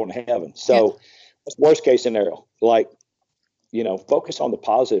work out. You're going to heaven. So that's worst case scenario. Like, focus on the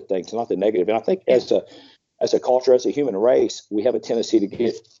positive things, not the negative. And I think as a culture, as a human race, we have a tendency to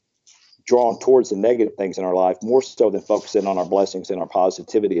get drawn towards the negative things in our life more so than focusing on our blessings and our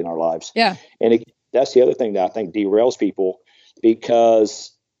positivity in our lives. Yeah. And that's the other thing that I think derails people,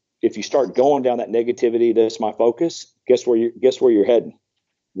 because if you start going down that negativity, that's my focus, guess where you're heading?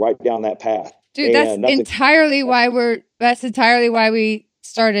 Right down that path. Dude, that's entirely why we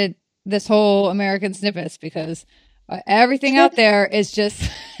started this whole American Snippets, because everything out there is just,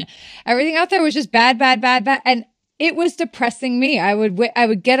 everything out there was just bad. And it was depressing me. I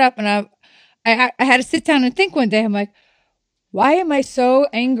would get up and I had to sit down and think one day. I'm like, why am I so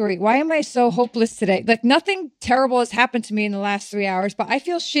angry? Why am I so hopeless today? Like, nothing terrible has happened to me in the last 3 hours, but I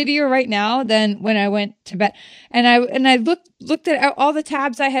feel shittier right now than when I went to bed. And I looked at all the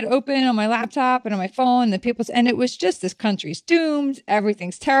tabs I had open on my laptop and on my phone, and it was just, this country's doomed.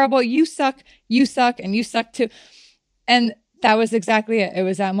 Everything's terrible. You suck, and you suck too. And that was exactly it. It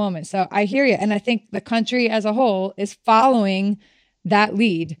was that moment. So I hear you. And I think the country as a whole is following that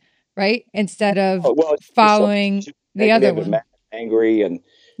lead, right? Instead of following the other one. And angry. And,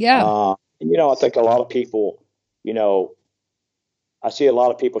 I think a lot of people, I see a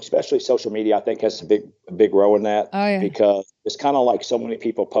lot of people, especially social media, I think has a big role in that. Oh, yeah. Because it's kind of like so many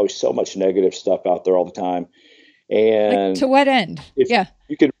people post so much negative stuff out there all the time. And to what end? You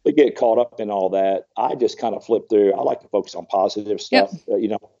could really get caught up in all that. I just kind of flip through. I like to focus on positive stuff.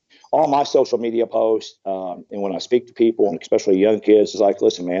 All my social media posts, and when I speak to people, and especially young kids, it's like,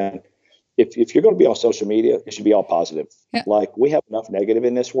 listen, man, if you're going to be on social media, it should be all positive. Yeah. Like, we have enough negative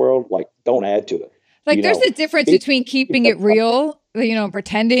in this world. Like, don't add to it. Like, there's a difference between keeping it real,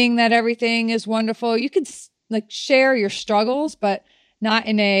 pretending that everything is wonderful. You could share your struggles, but not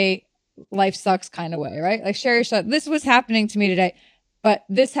in a life sucks kind of way, right? Like, share your stuff. This was happening to me today, but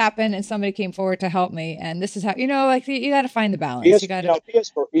this happened and somebody came forward to help me. And this is how, you got to find the balance. Yes, you got to,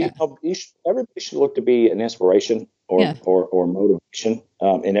 everybody should look to be an inspiration or motivation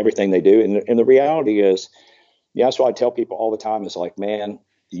in everything they do. And the reality is, that's why I tell people all the time is like, man,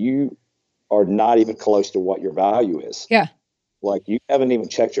 you are not even close to what your value is. Yeah. Like, you haven't even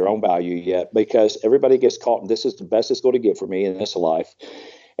checked your own value yet, because everybody gets caught. This is the best it's going to get for me in this life.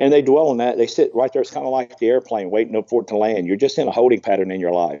 And they dwell on that. They sit right there. It's kind of like the airplane waiting up for it to land. You're just in a holding pattern in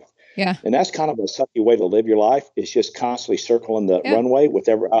your life. Yeah. And that's kind of a sucky way to live your life. It's just constantly circling the runway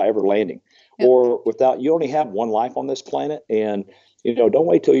without ever landing. Yep. Or you only have one life on this planet. And, don't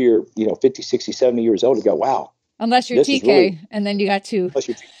wait till you're, 50, 60, 70 years old to go, wow. Unless you're TK, and then you got two.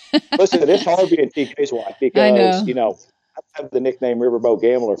 Listen, it's hard being TK's wife, because, I have the nickname Riverboat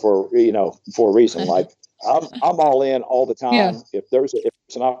Gambler for a reason. Like, I'm all in all the time. Yeah. If there's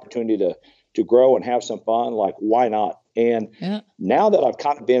an opportunity to grow and have some fun, like, why not? And now that I've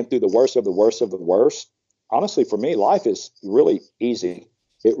kind of been through the worst of the worst of the worst, honestly, for me, life is really easy.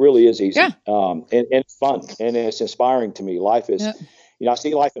 It really is easy. Yeah. And fun, and it's inspiring to me. Life is, I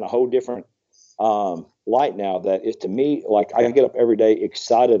see life in a whole different light now. That is, to me, like, I get up every day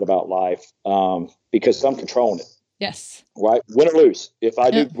excited about life because I'm controlling it. Yes. Right. Win or lose. If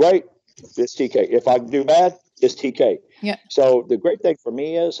I do great, it's TK. If I do bad, it's TK. Yeah. So the great thing for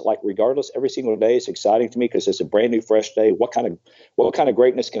me is, like, regardless, every single day is exciting to me because it's a brand new, fresh day. What kind of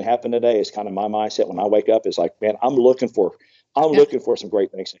greatness can happen today is kind of my mindset when I wake up. Is like, man, I'm looking for some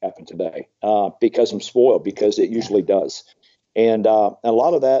great things to happen today because I'm spoiled, because it usually does. And a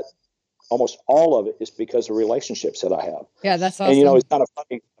lot of that, almost all of it, is because of relationships that I have. Yeah, that's awesome. And, it's kind of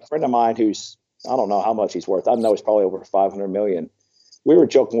funny. A friend of mine who's, I don't know how much he's worth. I know he's probably over 500 million. We were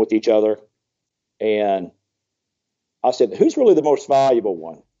joking with each other, and I said, who's really the most valuable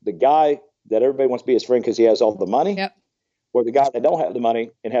one? The guy that everybody wants to be his friend because he has all the money? Yep. Or the guy that don't have the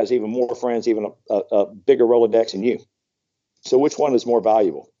money and has even more friends, even a bigger Rolodex than you? So which one is more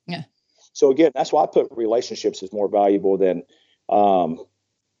valuable? Yeah. So again, that's why I put relationships as more valuable than the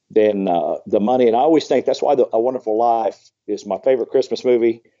money. And I always think that's why A Wonderful Life is my favorite Christmas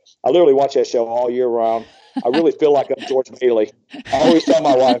movie. I literally watch that show all year round. I really feel like I'm George Bailey. I always tell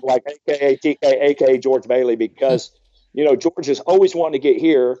my wife, like, AKA TK, AKA George Bailey, because, George is always wanting to get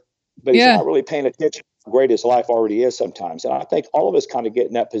here, but he's not really paying attention to how great his life already is sometimes. And I think all of us kind of get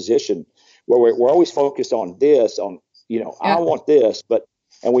in that position where we're always focused on this, I want this,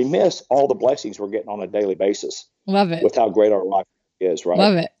 and we miss all the blessings we're getting on a daily basis. Love it. With how great our life is, right?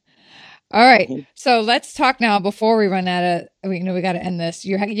 Love it. All right. Mm-hmm. So let's talk now before we run out of, we got to end this.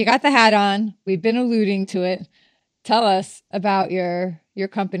 You got the hat on. We've been alluding to it. Tell us about your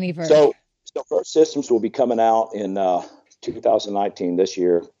company, Verve. So Verve Systems will be coming out in 2019 this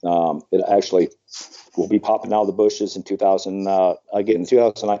year. It actually will be popping out of the bushes in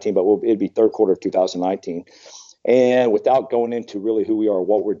 2019, but it'd be third quarter of 2019. And without going into really who we are,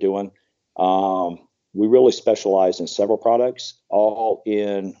 what we're doing, we really specialize in several products, all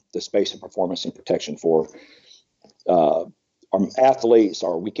in the space of performance and protection for our athletes,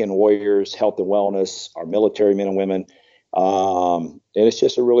 our weekend warriors, health and wellness, our military men and women. And it's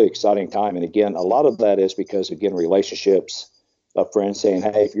just a really exciting time. And again, a lot of that is because, again, relationships of friends saying,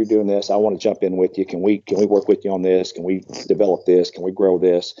 hey, if you're doing this, I want to jump in with you. Can we work with you on this? Can we develop this? Can we grow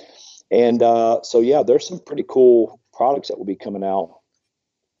this? And there's some pretty cool products that will be coming out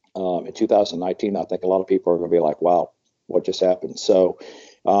in 2019. I think a lot of people are going to be like, wow, what just happened? So,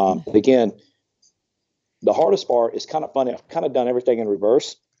 again, the hardest part is kind of funny. I've kind of done everything in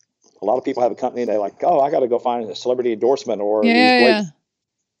reverse. A lot of people have a company, they're like, oh, I got to go find a celebrity endorsement or these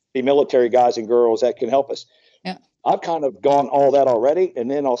great military guys and girls that can help us. Yeah. I've kind of gone all that already. And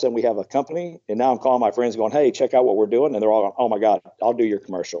then all of a sudden we have a company, and now I'm calling my friends going, hey, check out what we're doing. And they're all going, oh my God, I'll do your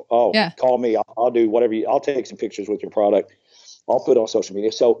commercial. Oh, call me. I'll do whatever I'll take some pictures with your product. I'll put it on social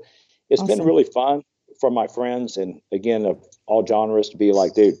media. So it's Awesome. been really fun for my friends, and again, of all genres, to be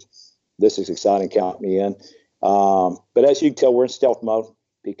like, dude, this is exciting. Count me in. But as you can tell, we're in stealth mode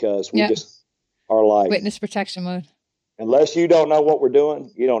because we just are like witness protection mode. Unless you don't know what we're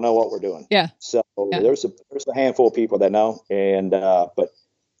doing, you don't know what we're doing. Yeah. So there's a handful of people that know, and but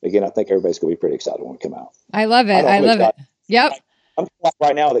again, I think everybody's going to be pretty excited when we come out. I love it. I love it. Yep. I'm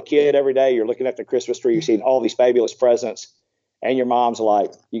right now, the kid every day. You're looking at the Christmas tree, you're seeing all these fabulous presents, and your mom's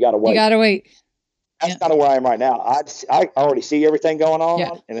like, "You got to wait." You got to wait. That's kind of where I am right now. I already see everything going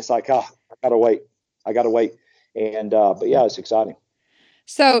on, and it's like, I got to wait. And but yeah, it's exciting.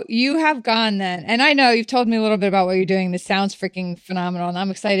 So you have gone then, and I know you've told me a little bit about what you're doing. This sounds freaking phenomenal, and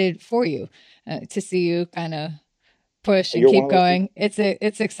I'm excited for you to see you kind of push and keep going. It's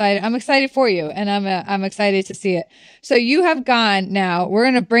exciting. I'm excited for you, and I'm excited to see it. So you have gone now. We're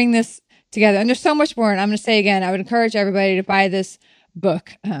going to bring this together, and there's so much more. And I'm going to say again, I would encourage everybody to buy this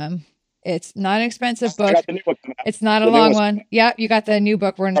book. It's not an expensive book. It's not a long one. Yeah, you got the new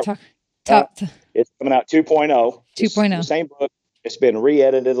book. We're going to talk. It's coming out 2.0. 2.0. It's the same book. It's been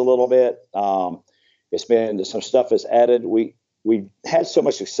re-edited a little bit. It's been some stuff is added. We had so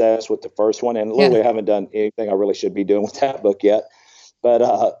much success with the first one, and literally haven't done anything I really should be doing with that book yet. But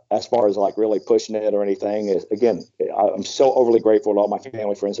as far as like really pushing it or anything, is again, I'm so overly grateful to all my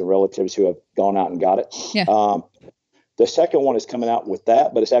family, friends, and relatives who have gone out and got it. Yeah. The second one is coming out with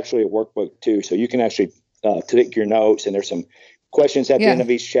that, but it's actually a workbook too, so you can actually take your notes, and there's some questions at the end of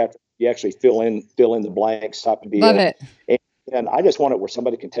each chapter. You actually fill in the blanks. Type of deal. Love it. And I just want it where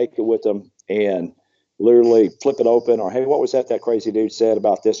somebody can take it with them and literally flip it open, or, hey, what was that crazy dude said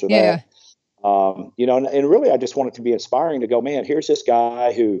about this or that? You know, and really I just want it to be inspiring to go, man, here's this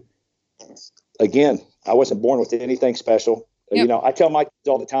guy who, again, I wasn't born with anything special. You know, I tell my kids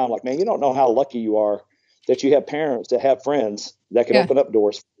all the time, like, man, you don't know how lucky you are that you have parents that have friends that can open up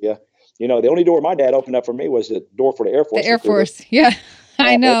doors for you. You know, the only door my dad opened up for me was the door for the Air Force. The Air Force. Yeah,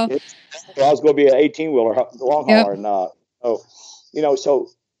 I know. I was going to be an 18-wheeler long hauler. And, you know, so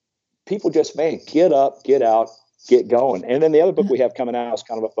people just, man, get up, get out, get going. And then the other book we have coming out is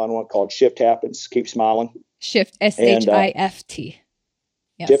kind of a fun one called Shift Happens, Keep Smiling. Shift, SHIFT.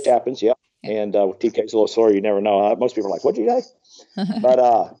 Yes. Shift Happens, yeah. And with TK's a little slower, you never know. Most people are like, what'd you say? But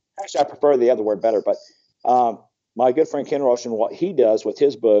actually, I prefer the other word better. But my good friend Ken Roshan, what he does with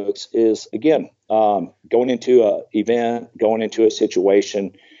his books is, again, going into an event, going into a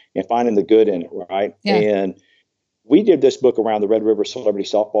situation, and finding the good in it, right? Yeah. And we did this book around the Red River Celebrity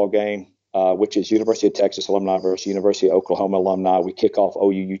Softball Game, which is University of Texas alumni versus University of Oklahoma alumni. We kick off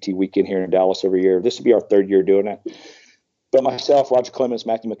OU-UT weekend here in Dallas every year. This will be our third year doing it. But myself, Roger Clemens,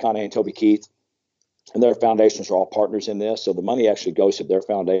 Matthew McConaughey, and Toby Keith, and their foundations are all partners in this. So the money actually goes to their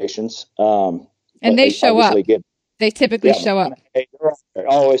foundations. And they show up. They typically show up. It's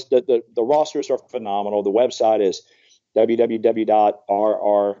the rosters are phenomenal. The website is www.rrcsg.org,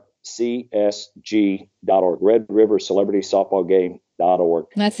 Red River Celebrity Softball Game.org.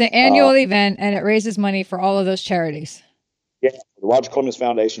 That's an annual event, and it raises money for all of those charities. Yeah, the Roger Clemens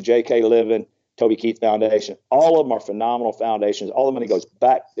Foundation, J.K. Livin, Toby Keith Foundation, all of them are phenomenal foundations. All the money goes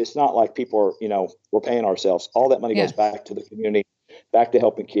back. It's not like people are, we're paying ourselves. All that money goes back to the community, back to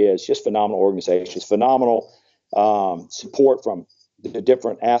helping kids. Just phenomenal organizations, phenomenal support from the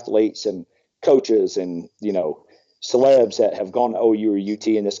different athletes and coaches and, celebs that have gone to OU or UT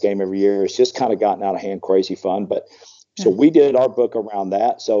in this game every year. It's just kind of gotten out of hand, crazy fun. But so we did our book around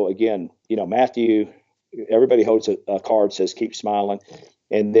that. So again, Matthew, everybody holds a card, says, keep smiling.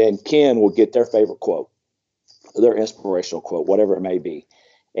 And then Ken will get their favorite quote, their inspirational quote, whatever it may be.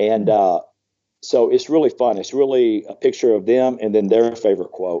 And so it's really fun. It's really a picture of them and then their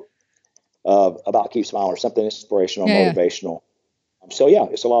favorite quote about keep smiling or something inspirational, motivational. So, yeah,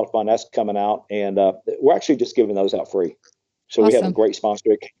 it's a lot of fun. That's coming out. And we're actually just giving those out free. So we have a great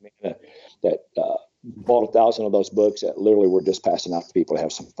sponsor that bought 1,000 of those books that literally we're just passing out to people to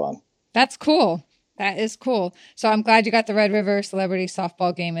have some fun. That's cool. That is cool. So I'm glad you got the Red River Celebrity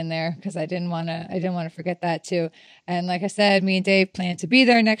Softball Game in there because I didn't want to forget that too. And like I said, me and Dave plan to be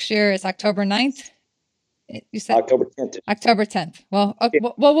there next year. It's October 9th. You said October 10th. October 10th. Well,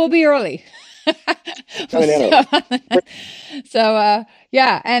 we'll be early. So,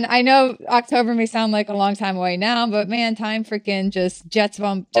 and I know October may sound like a long time away now, but man, time freaking just jets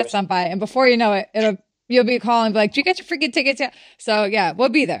on by. And before you know it, you'll be calling like, "Did you get your freaking tickets yet?" So yeah, we'll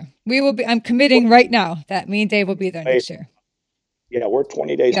be there. We will be. I'm committing right now that me and Dave will be there next year. Yeah, we're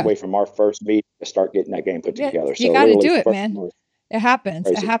 20 days away from our first meet to start getting that game put together. You got to do it, man. It happens.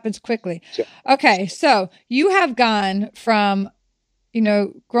 Crazy. It happens quickly. Okay, so you have gone from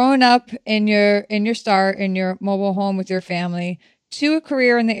growing up in your mobile home with your family, to a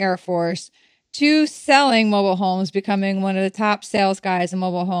career in the Air Force, to selling mobile homes, becoming one of the top sales guys in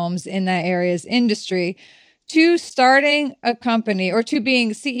mobile homes in that area's industry, to starting a company, or to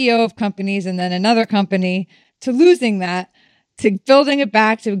being CEO of companies and then another company, to losing that, to building it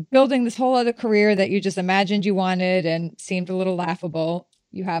back, to building this whole other career that you just imagined you wanted and seemed a little laughable.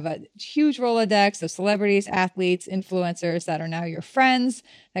 You have a huge Rolodex of celebrities, athletes, influencers that are now your friends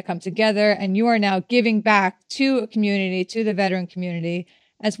that come together, and you are now giving back to a community, to the veteran community,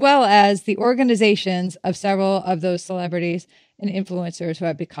 as well as the organizations of several of those celebrities and influencers who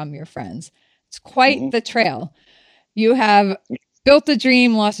have become your friends. It's quite the trail. You have built a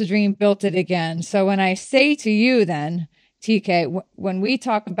dream, lost a dream, built it again. So when I say to you then, TK, when we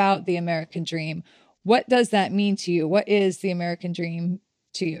talk about the American dream, what does that mean to you? What is the American dream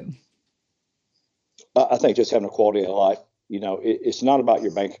to you? I think just having a quality of life. It's not about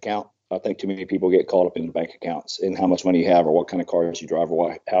your bank account. I think too many people get caught up in the bank accounts and how much money you have or what kind of cars you drive or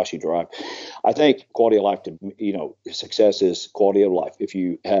what house you drive. I think quality of life, success is quality of life. If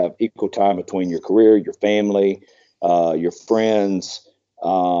you have equal time between your career, your family, your friends,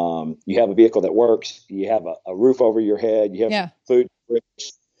 you have a vehicle that works, you have a roof over your head, you have food,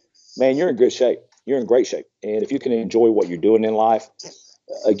 man, you're in good shape. You're in great shape. And if you can enjoy what you're doing in life,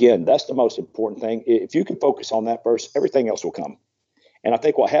 again, that's the most important thing. If you can focus on that first, everything else will come. And I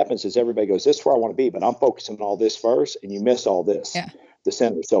think what happens is everybody goes, this is where I want to be, but I'm focusing on all this first, and you miss all this, the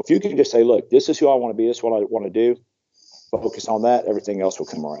center. So if you can just say, look, this is who I want to be, this is what I want to do, focus on that, everything else will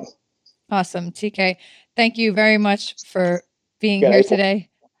come around. Awesome. TK, thank you very much for being here today.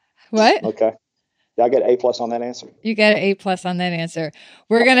 What? Okay. Did I get an A+ on that answer? You get an A+ on that answer.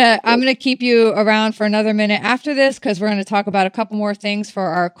 I'm going to keep you around for another minute after this, because we're going to talk about a couple more things for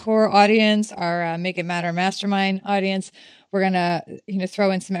our core audience, our Make It Matter Mastermind audience. We're going to,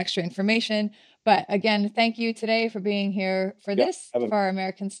 throw in some extra information. But again, thank you today for being here for for our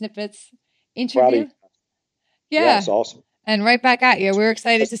American Snippets interview. Yeah, it's awesome. And right back at you. We're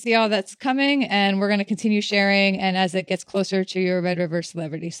excited to see all that's coming, and we're going to continue sharing. And as it gets closer to your Red River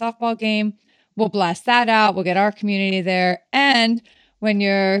Celebrity Softball game, we'll blast that out. We'll get our community there. And when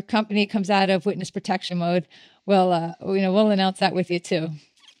your company comes out of witness protection mode, we'll announce that with you too.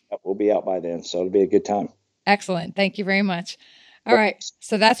 We'll be out by then, so it'll be a good time. Excellent. Thank you very much. All right.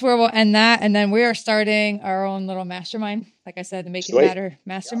 So that's where we'll end that. And then we are starting our own little mastermind. Like I said, the Make It Matter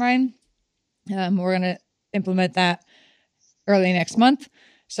Mastermind. We're going to implement that early next month.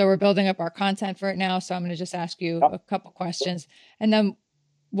 So we're building up our content for it now. So I'm going to just ask you a couple questions, and then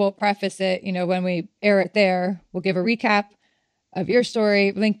we'll preface it. When we air it there, we'll give a recap of your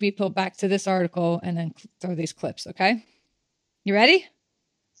story, link people back to this article, and then throw these clips. Okay. You ready?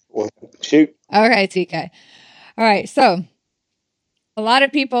 Well, shoot. Okay, TK. All right. So a lot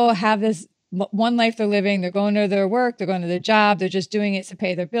of people have this one life they're living. They're going to their work. They're going to their job. They're just doing it to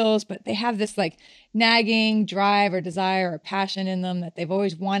pay their bills. But they have this nagging drive or desire or passion in them that they've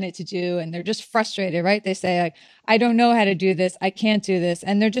always wanted to do. And they're just frustrated, right? They say I don't know how to do this. I can't do this.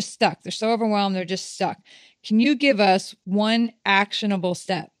 And they're just stuck. They're so overwhelmed. They're just stuck. Can you give us one actionable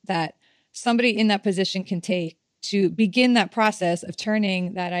step that somebody in that position can take to begin that process of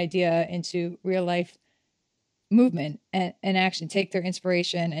turning that idea into real life movement and action, take their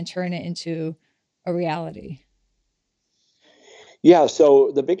inspiration and turn it into a reality? Yeah.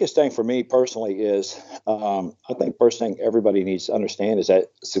 So the biggest thing for me personally is, I think first thing everybody needs to understand is that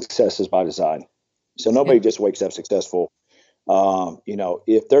success is by design. So nobody just wakes up successful.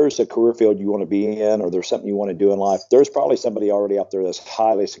 If there's a career field you want to be in, or there's something you want to do in life, there's probably somebody already out there that's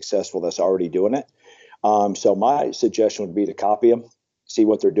highly successful that's already doing it. So my suggestion would be to copy them, see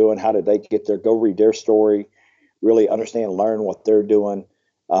what they're doing. How did they get there? Go read their story, really understand, learn what they're doing.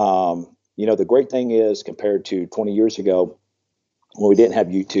 The great thing is, compared to 20 years ago, when we didn't have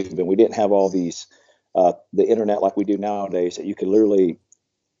YouTube and we didn't have all these, the internet like we do nowadays, that you could literally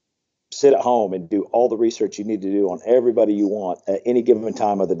sit at home and do all the research you need to do on everybody you want at any given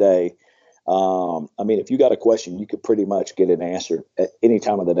time of the day. If you got a question, you could pretty much get it answered at any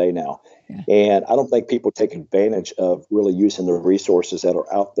time of the day now. Yeah. And I don't think people take advantage of really using the resources that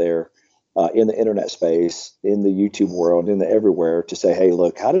are out there in the internet space, in the YouTube world, in the everywhere, to say, hey,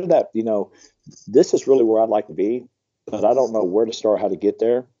 look, how did that, this is really where I'd like to be, but I don't know where to start, how to get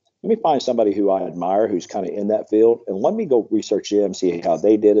there. Let me find somebody who I admire, who's kind of in that field, and let me go research them, see how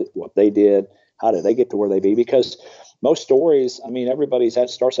they did it, what they did, how did they get to where they be? Because most stories, everybody's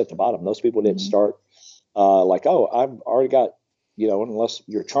starts at the bottom. Those people didn't start I've already got, unless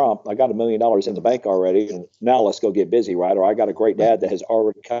you're Trump, I got $1 million in the bank already, and now let's go get busy, right? Or I got a great dad that has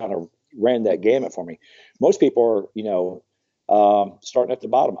already kind of ran that gamut for me. Most people are, starting at the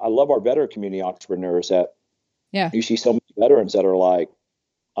bottom. I love our veteran community entrepreneurs that you see so many veterans that are like,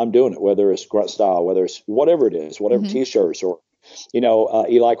 I'm doing it, whether it's grunt style, whether it's whatever it is, whatever t-shirts, or,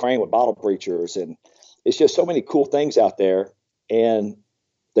 Eli Crane with bottle preachers. And it's just so many cool things out there. And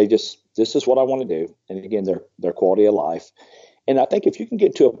this is what I want to do. And again, their quality of life. And I think if you can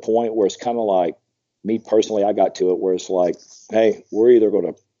get to a point where it's kind of like me personally, I got to it where it's like, hey, we're either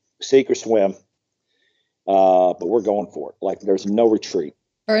going to sink or swim, but we're going for it. Like there's no retreat.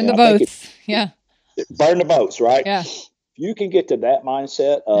 Burn the boats. Burn the boats, right? Yeah. You can get to that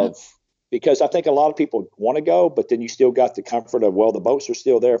mindset of, because I think a lot of people want to go, but then you still got the comfort of, well, the boats are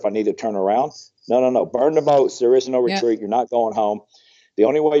still there if I need to turn around. No. Burn the boats. There is no retreat. You're not going home. The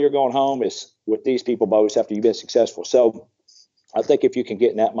only way you're going home is with these people boats after you've been successful. So I think if you can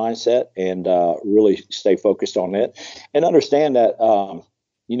get in that mindset and really stay focused on it and understand that,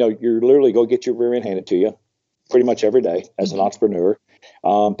 you're literally going to get your rear end handed to you pretty much every day as an entrepreneur.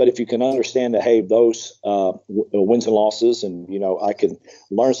 But if you can understand that, hey, those wins and losses, and, I can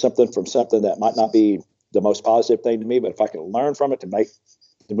learn something from something that might not be the most positive thing to me, but if I can learn from it to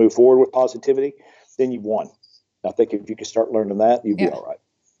move forward with positivity, then you've won. I think if you can start learning that, you'll be all right.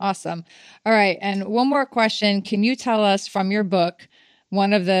 Awesome. All right. And one more question. Can you tell us from your book,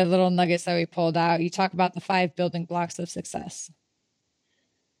 one of the little nuggets that we pulled out, you talk about the 5 building blocks of success.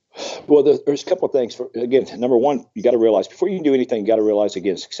 Well, there's a couple of things. Again, number one, you got to realize before you can do anything, you got to realize,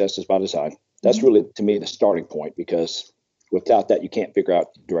 again, success is by design. That's really, to me, the starting point, because without that, you can't figure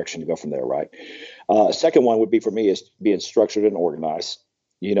out the direction to go from there, right? Second one would be for me is being structured and organized.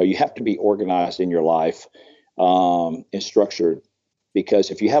 You have to be organized in your life and structured,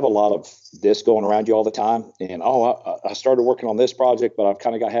 because if you have a lot of this going around you all the time and, I started working on this project, but I've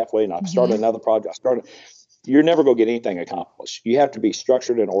kind of got halfway and I've started another project. You're never going to get anything accomplished. You have to be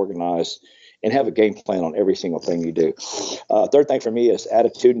structured and organized and have a game plan on every single thing you do. Third thing for me is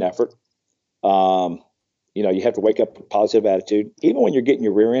attitude and effort. You have to wake up with a positive attitude. Even when you're getting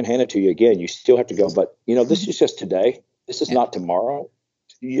your rear end handed to you again, you still have to go, but this is just today. This is not tomorrow.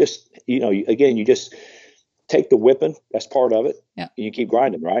 You just, you just take the whipping. That's part of it. Yeah. And you keep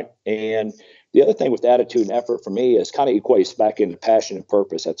grinding, right? And the other thing with attitude and effort for me is kind of equates back into passion and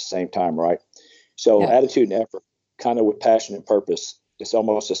purpose at the same time, right? So attitude and effort, kind of with passion and purpose, it's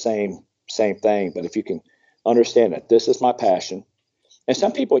almost the same thing. But if you can understand that this is my passion, and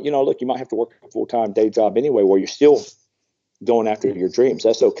some people, look, you might have to work a full-time day job anyway, where you're still going after your dreams.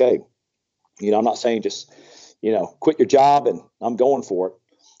 That's okay. I'm not saying just, quit your job and I'm going for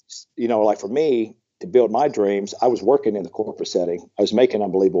it. Like for me, to build my dreams, I was working in the corporate setting. I was making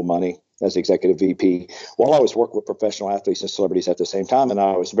unbelievable money as executive VP while I was working with professional athletes and celebrities at the same time. And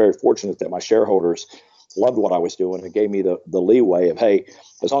I was very fortunate that my shareholders loved what I was doing and gave me the leeway of, hey,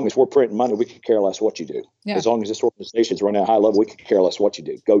 as long as we're printing money, we could care less what you do. Yeah. As long as this organization is running at a high level, we could care less what you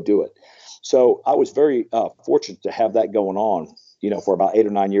do. Go do it. So I was very fortunate to have that going on, for about 8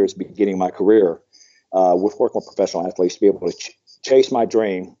 or 9 years beginning my career with working with professional athletes, to be able to chase my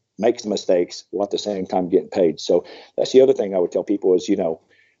dream, make some mistakes, while at the same time getting paid. So that's the other thing I would tell people is,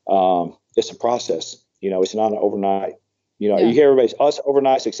 it's a process. It's not an overnight. You hear everybody's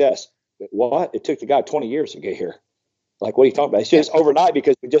overnight success. What? It took the guy 20 years to get here. Like, what are you talking about? It's just overnight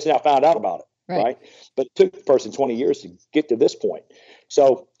because we just now found out about it, right? But it took the person 20 years to get to this point.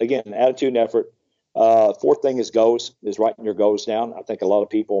 So again, attitude and effort. Fourth thing is writing your goals down. I think a lot of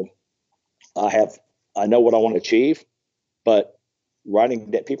people, I know what I want to achieve, but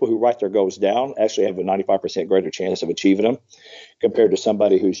people who write their goals down actually have a 95% greater chance of achieving them compared to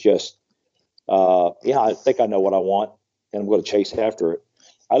somebody who's just, I think I know what I want and I'm going to chase after it.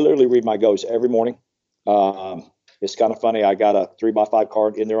 I literally read my goals every morning. It's kind of funny. I got a 3x5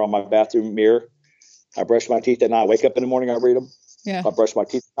 card in there on my bathroom mirror. I brush my teeth at night. I wake up in the morning, I read them. Yeah. I brush my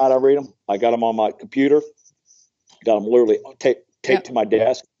teeth at night, I read them. I got them on my computer. Got them literally taped to my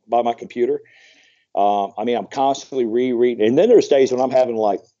desk by my computer. I'm constantly rereading. And then there's days when I'm having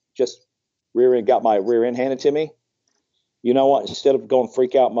just got my rear end handed to me. You know what? Instead of going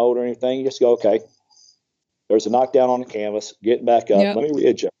freak out mode or anything, you just go, okay, there's a knockdown on the canvas, get back up. Yep. Let me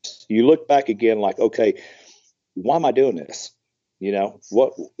readjust. You look back again like, okay, why am I doing this?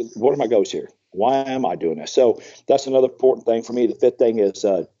 What are my goals here? Why am I doing this? So that's another important thing for me. The fifth thing is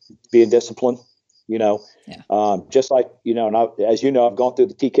being disciplined. Just like, and as you know, I've gone through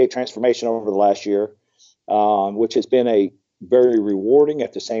the TK transformation over the last year, which has been a very rewarding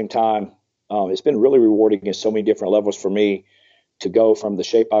at the same time. It's been really rewarding in so many different levels for me to go from the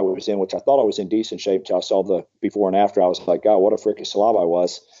shape I was in, which I thought I was in decent shape, till I saw the before and after. I was like, God, what a freaking slob I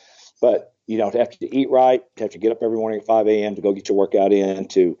was. But to have to eat right, to have to get up every morning at 5 a.m. to go get your workout in,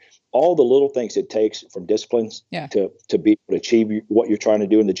 to all the little things it takes from disciplines to be able to achieve what you're trying to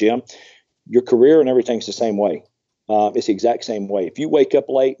do in the gym. Your career and everything's the same way. It's the exact same way. If you wake up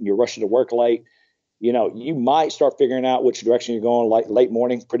late and you're rushing to work late, you might start figuring out which direction you're going, like late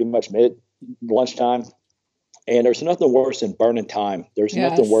morning, pretty much mid lunchtime. And there's nothing worse than burning time. There's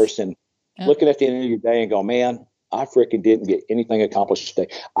nothing worse than looking at the end of your day and go, man, I freaking didn't get anything accomplished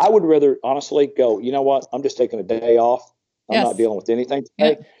today. I would rather honestly go, you know what? I'm just taking a day off. I'm not dealing with anything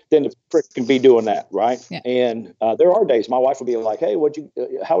today than to freaking be doing that. Right. Yeah. And there are days my wife will be like, hey,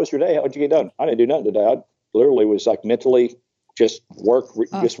 how was your day? How'd you get done? I didn't do nothing today. I literally was like mentally just work,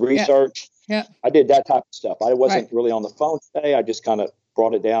 just research. Yeah. I did that type of stuff. I wasn't really on the phone today. I just kind of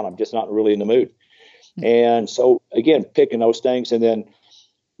brought it down. I'm just not really in the mood. Mm-hmm. And so again, picking those things. And then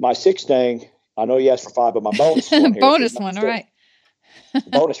my sixth thing, I know you asked for 5, but my bonus one here, bonus one, all right.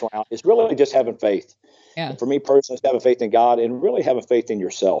 bonus round is really just having faith. Yeah. And for me personally, it's having faith in God and really having faith in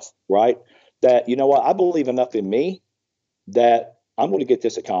yourself, right? That, you know what, I believe enough in me that I'm going to get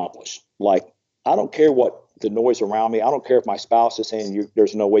this accomplished. Like, I don't care what the noise around me. I don't care if my spouse is saying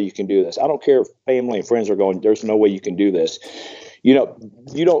there's no way you can do this. I don't care if family and friends are going, there's no way you can do this. You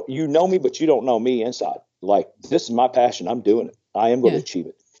know me, but you don't know me inside. Like, this is my passion. I'm doing it. I am going to achieve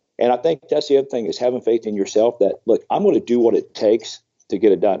it. And I think that's the other thing is having faith in yourself that, look, I'm going to do what it takes to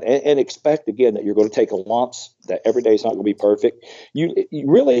get it done and expect, again, that you're going to take lumps, that every day is not going to be perfect. You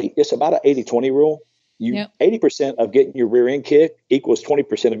really, it's about an 80-20 rule. 80% of getting your rear end kick equals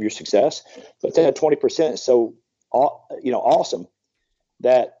 20% of your success. But that 20% is so, awesome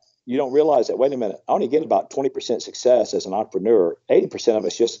that you don't realize that, wait a minute, I only get about 20% success as an entrepreneur. 80% of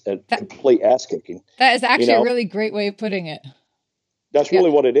it's just a complete ass kicking. That is actually a really great way of putting it. That's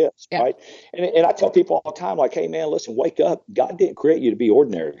really what it is, right? And I tell people all the time, like, hey, man, listen, wake up. God didn't create you to be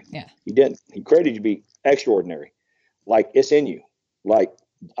ordinary. Yeah. He didn't. He created you to be extraordinary. Like, it's in you. Like,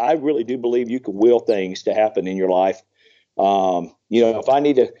 I really do believe you can will things to happen in your life. If I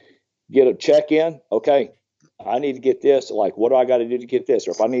need to get a check in, okay, I need to get this. Like, what do I got to do to get this?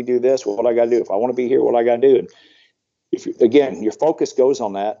 Or if I need to do this, what do I got to do? If I want to be here, what do I got to do? And if, again, your focus goes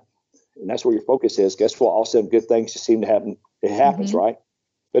on that, and that's where your focus is, guess what? All of a sudden, good things just seem to happen. It happens, right?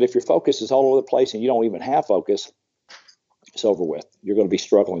 But if your focus is all over the place and you don't even have focus, it's over with. You're going to be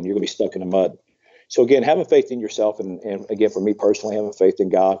struggling. You're going to be stuck in the mud. So again, having faith in yourself, and again, for me personally, having faith in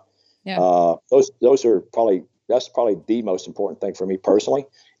God. Yeah. Those are probably the most important thing for me personally.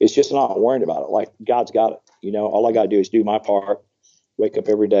 It's just not worrying about it. Like, God's got it. All I got to do is do my part. Wake up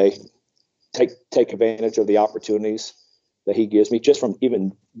every day, take advantage of the opportunities that He gives me, just from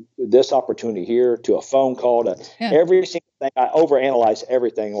even this opportunity here to a phone call to every single thing. I overanalyze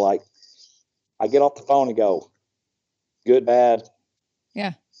everything. Like, I get off the phone and go, good, bad.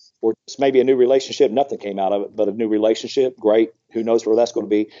 Yeah. Or it's maybe a new relationship. Nothing came out of it, but a new relationship. Great. Who knows where that's going to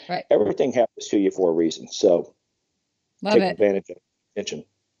be? Right. Everything happens to you for a reason. So take advantage of attention.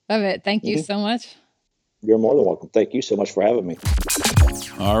 Love it. Thank you so much. You're more than welcome. Thank you so much for having me.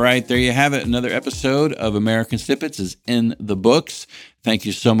 All right, there you have it. Another episode of American Snippets is in the books. Thank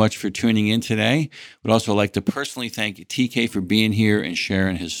you so much for tuning in today. Would also like to personally thank TK for being here and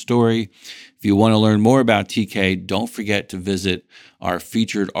sharing his story. If you want to learn more about TK, don't forget to visit our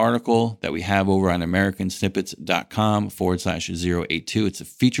featured article that we have over on americansnippets.com/082. It's a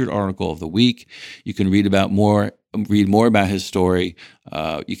featured article of the week. You can read more about his story.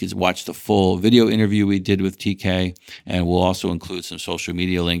 You can watch the full video interview we did with TK, and we'll also include some social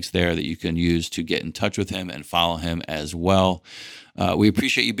media links there that you can use to get in touch with him and follow him as well. We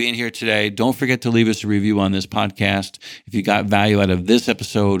appreciate you being here today. Don't forget to leave us a review on this podcast. If you got value out of this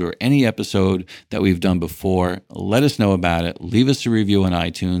episode or any episode that we've done before, let us know about it. Leave us a review on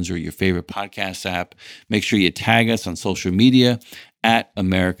iTunes or your favorite podcast app. Make sure you tag us on social media at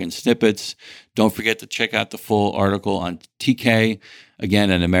American Snippets. Don't forget to check out the full article on TK,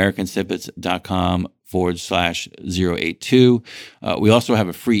 again, at americansnippets.com/082. We also have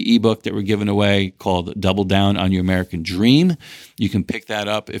a free ebook that we're giving away called Double Down on Your American Dream. You can pick that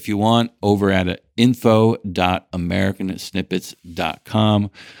up if you want over at info.americansnippets.com.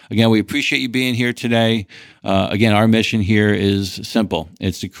 Again, we appreciate you being here today. Again, our mission here is simple.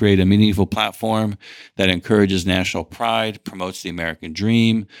 It's to create a meaningful platform that encourages national pride, promotes the American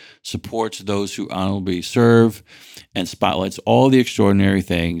dream, supports those who honorably serve, and spotlights all the extraordinary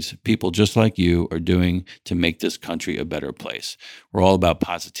things people just like you are doing to make this country a better place. We're all about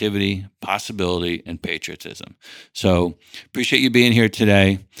positivity, possibility, and patriotism. So appreciate you being here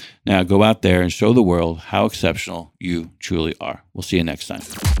today. Now go out there and show the world how exceptional you truly are. We'll see you next time.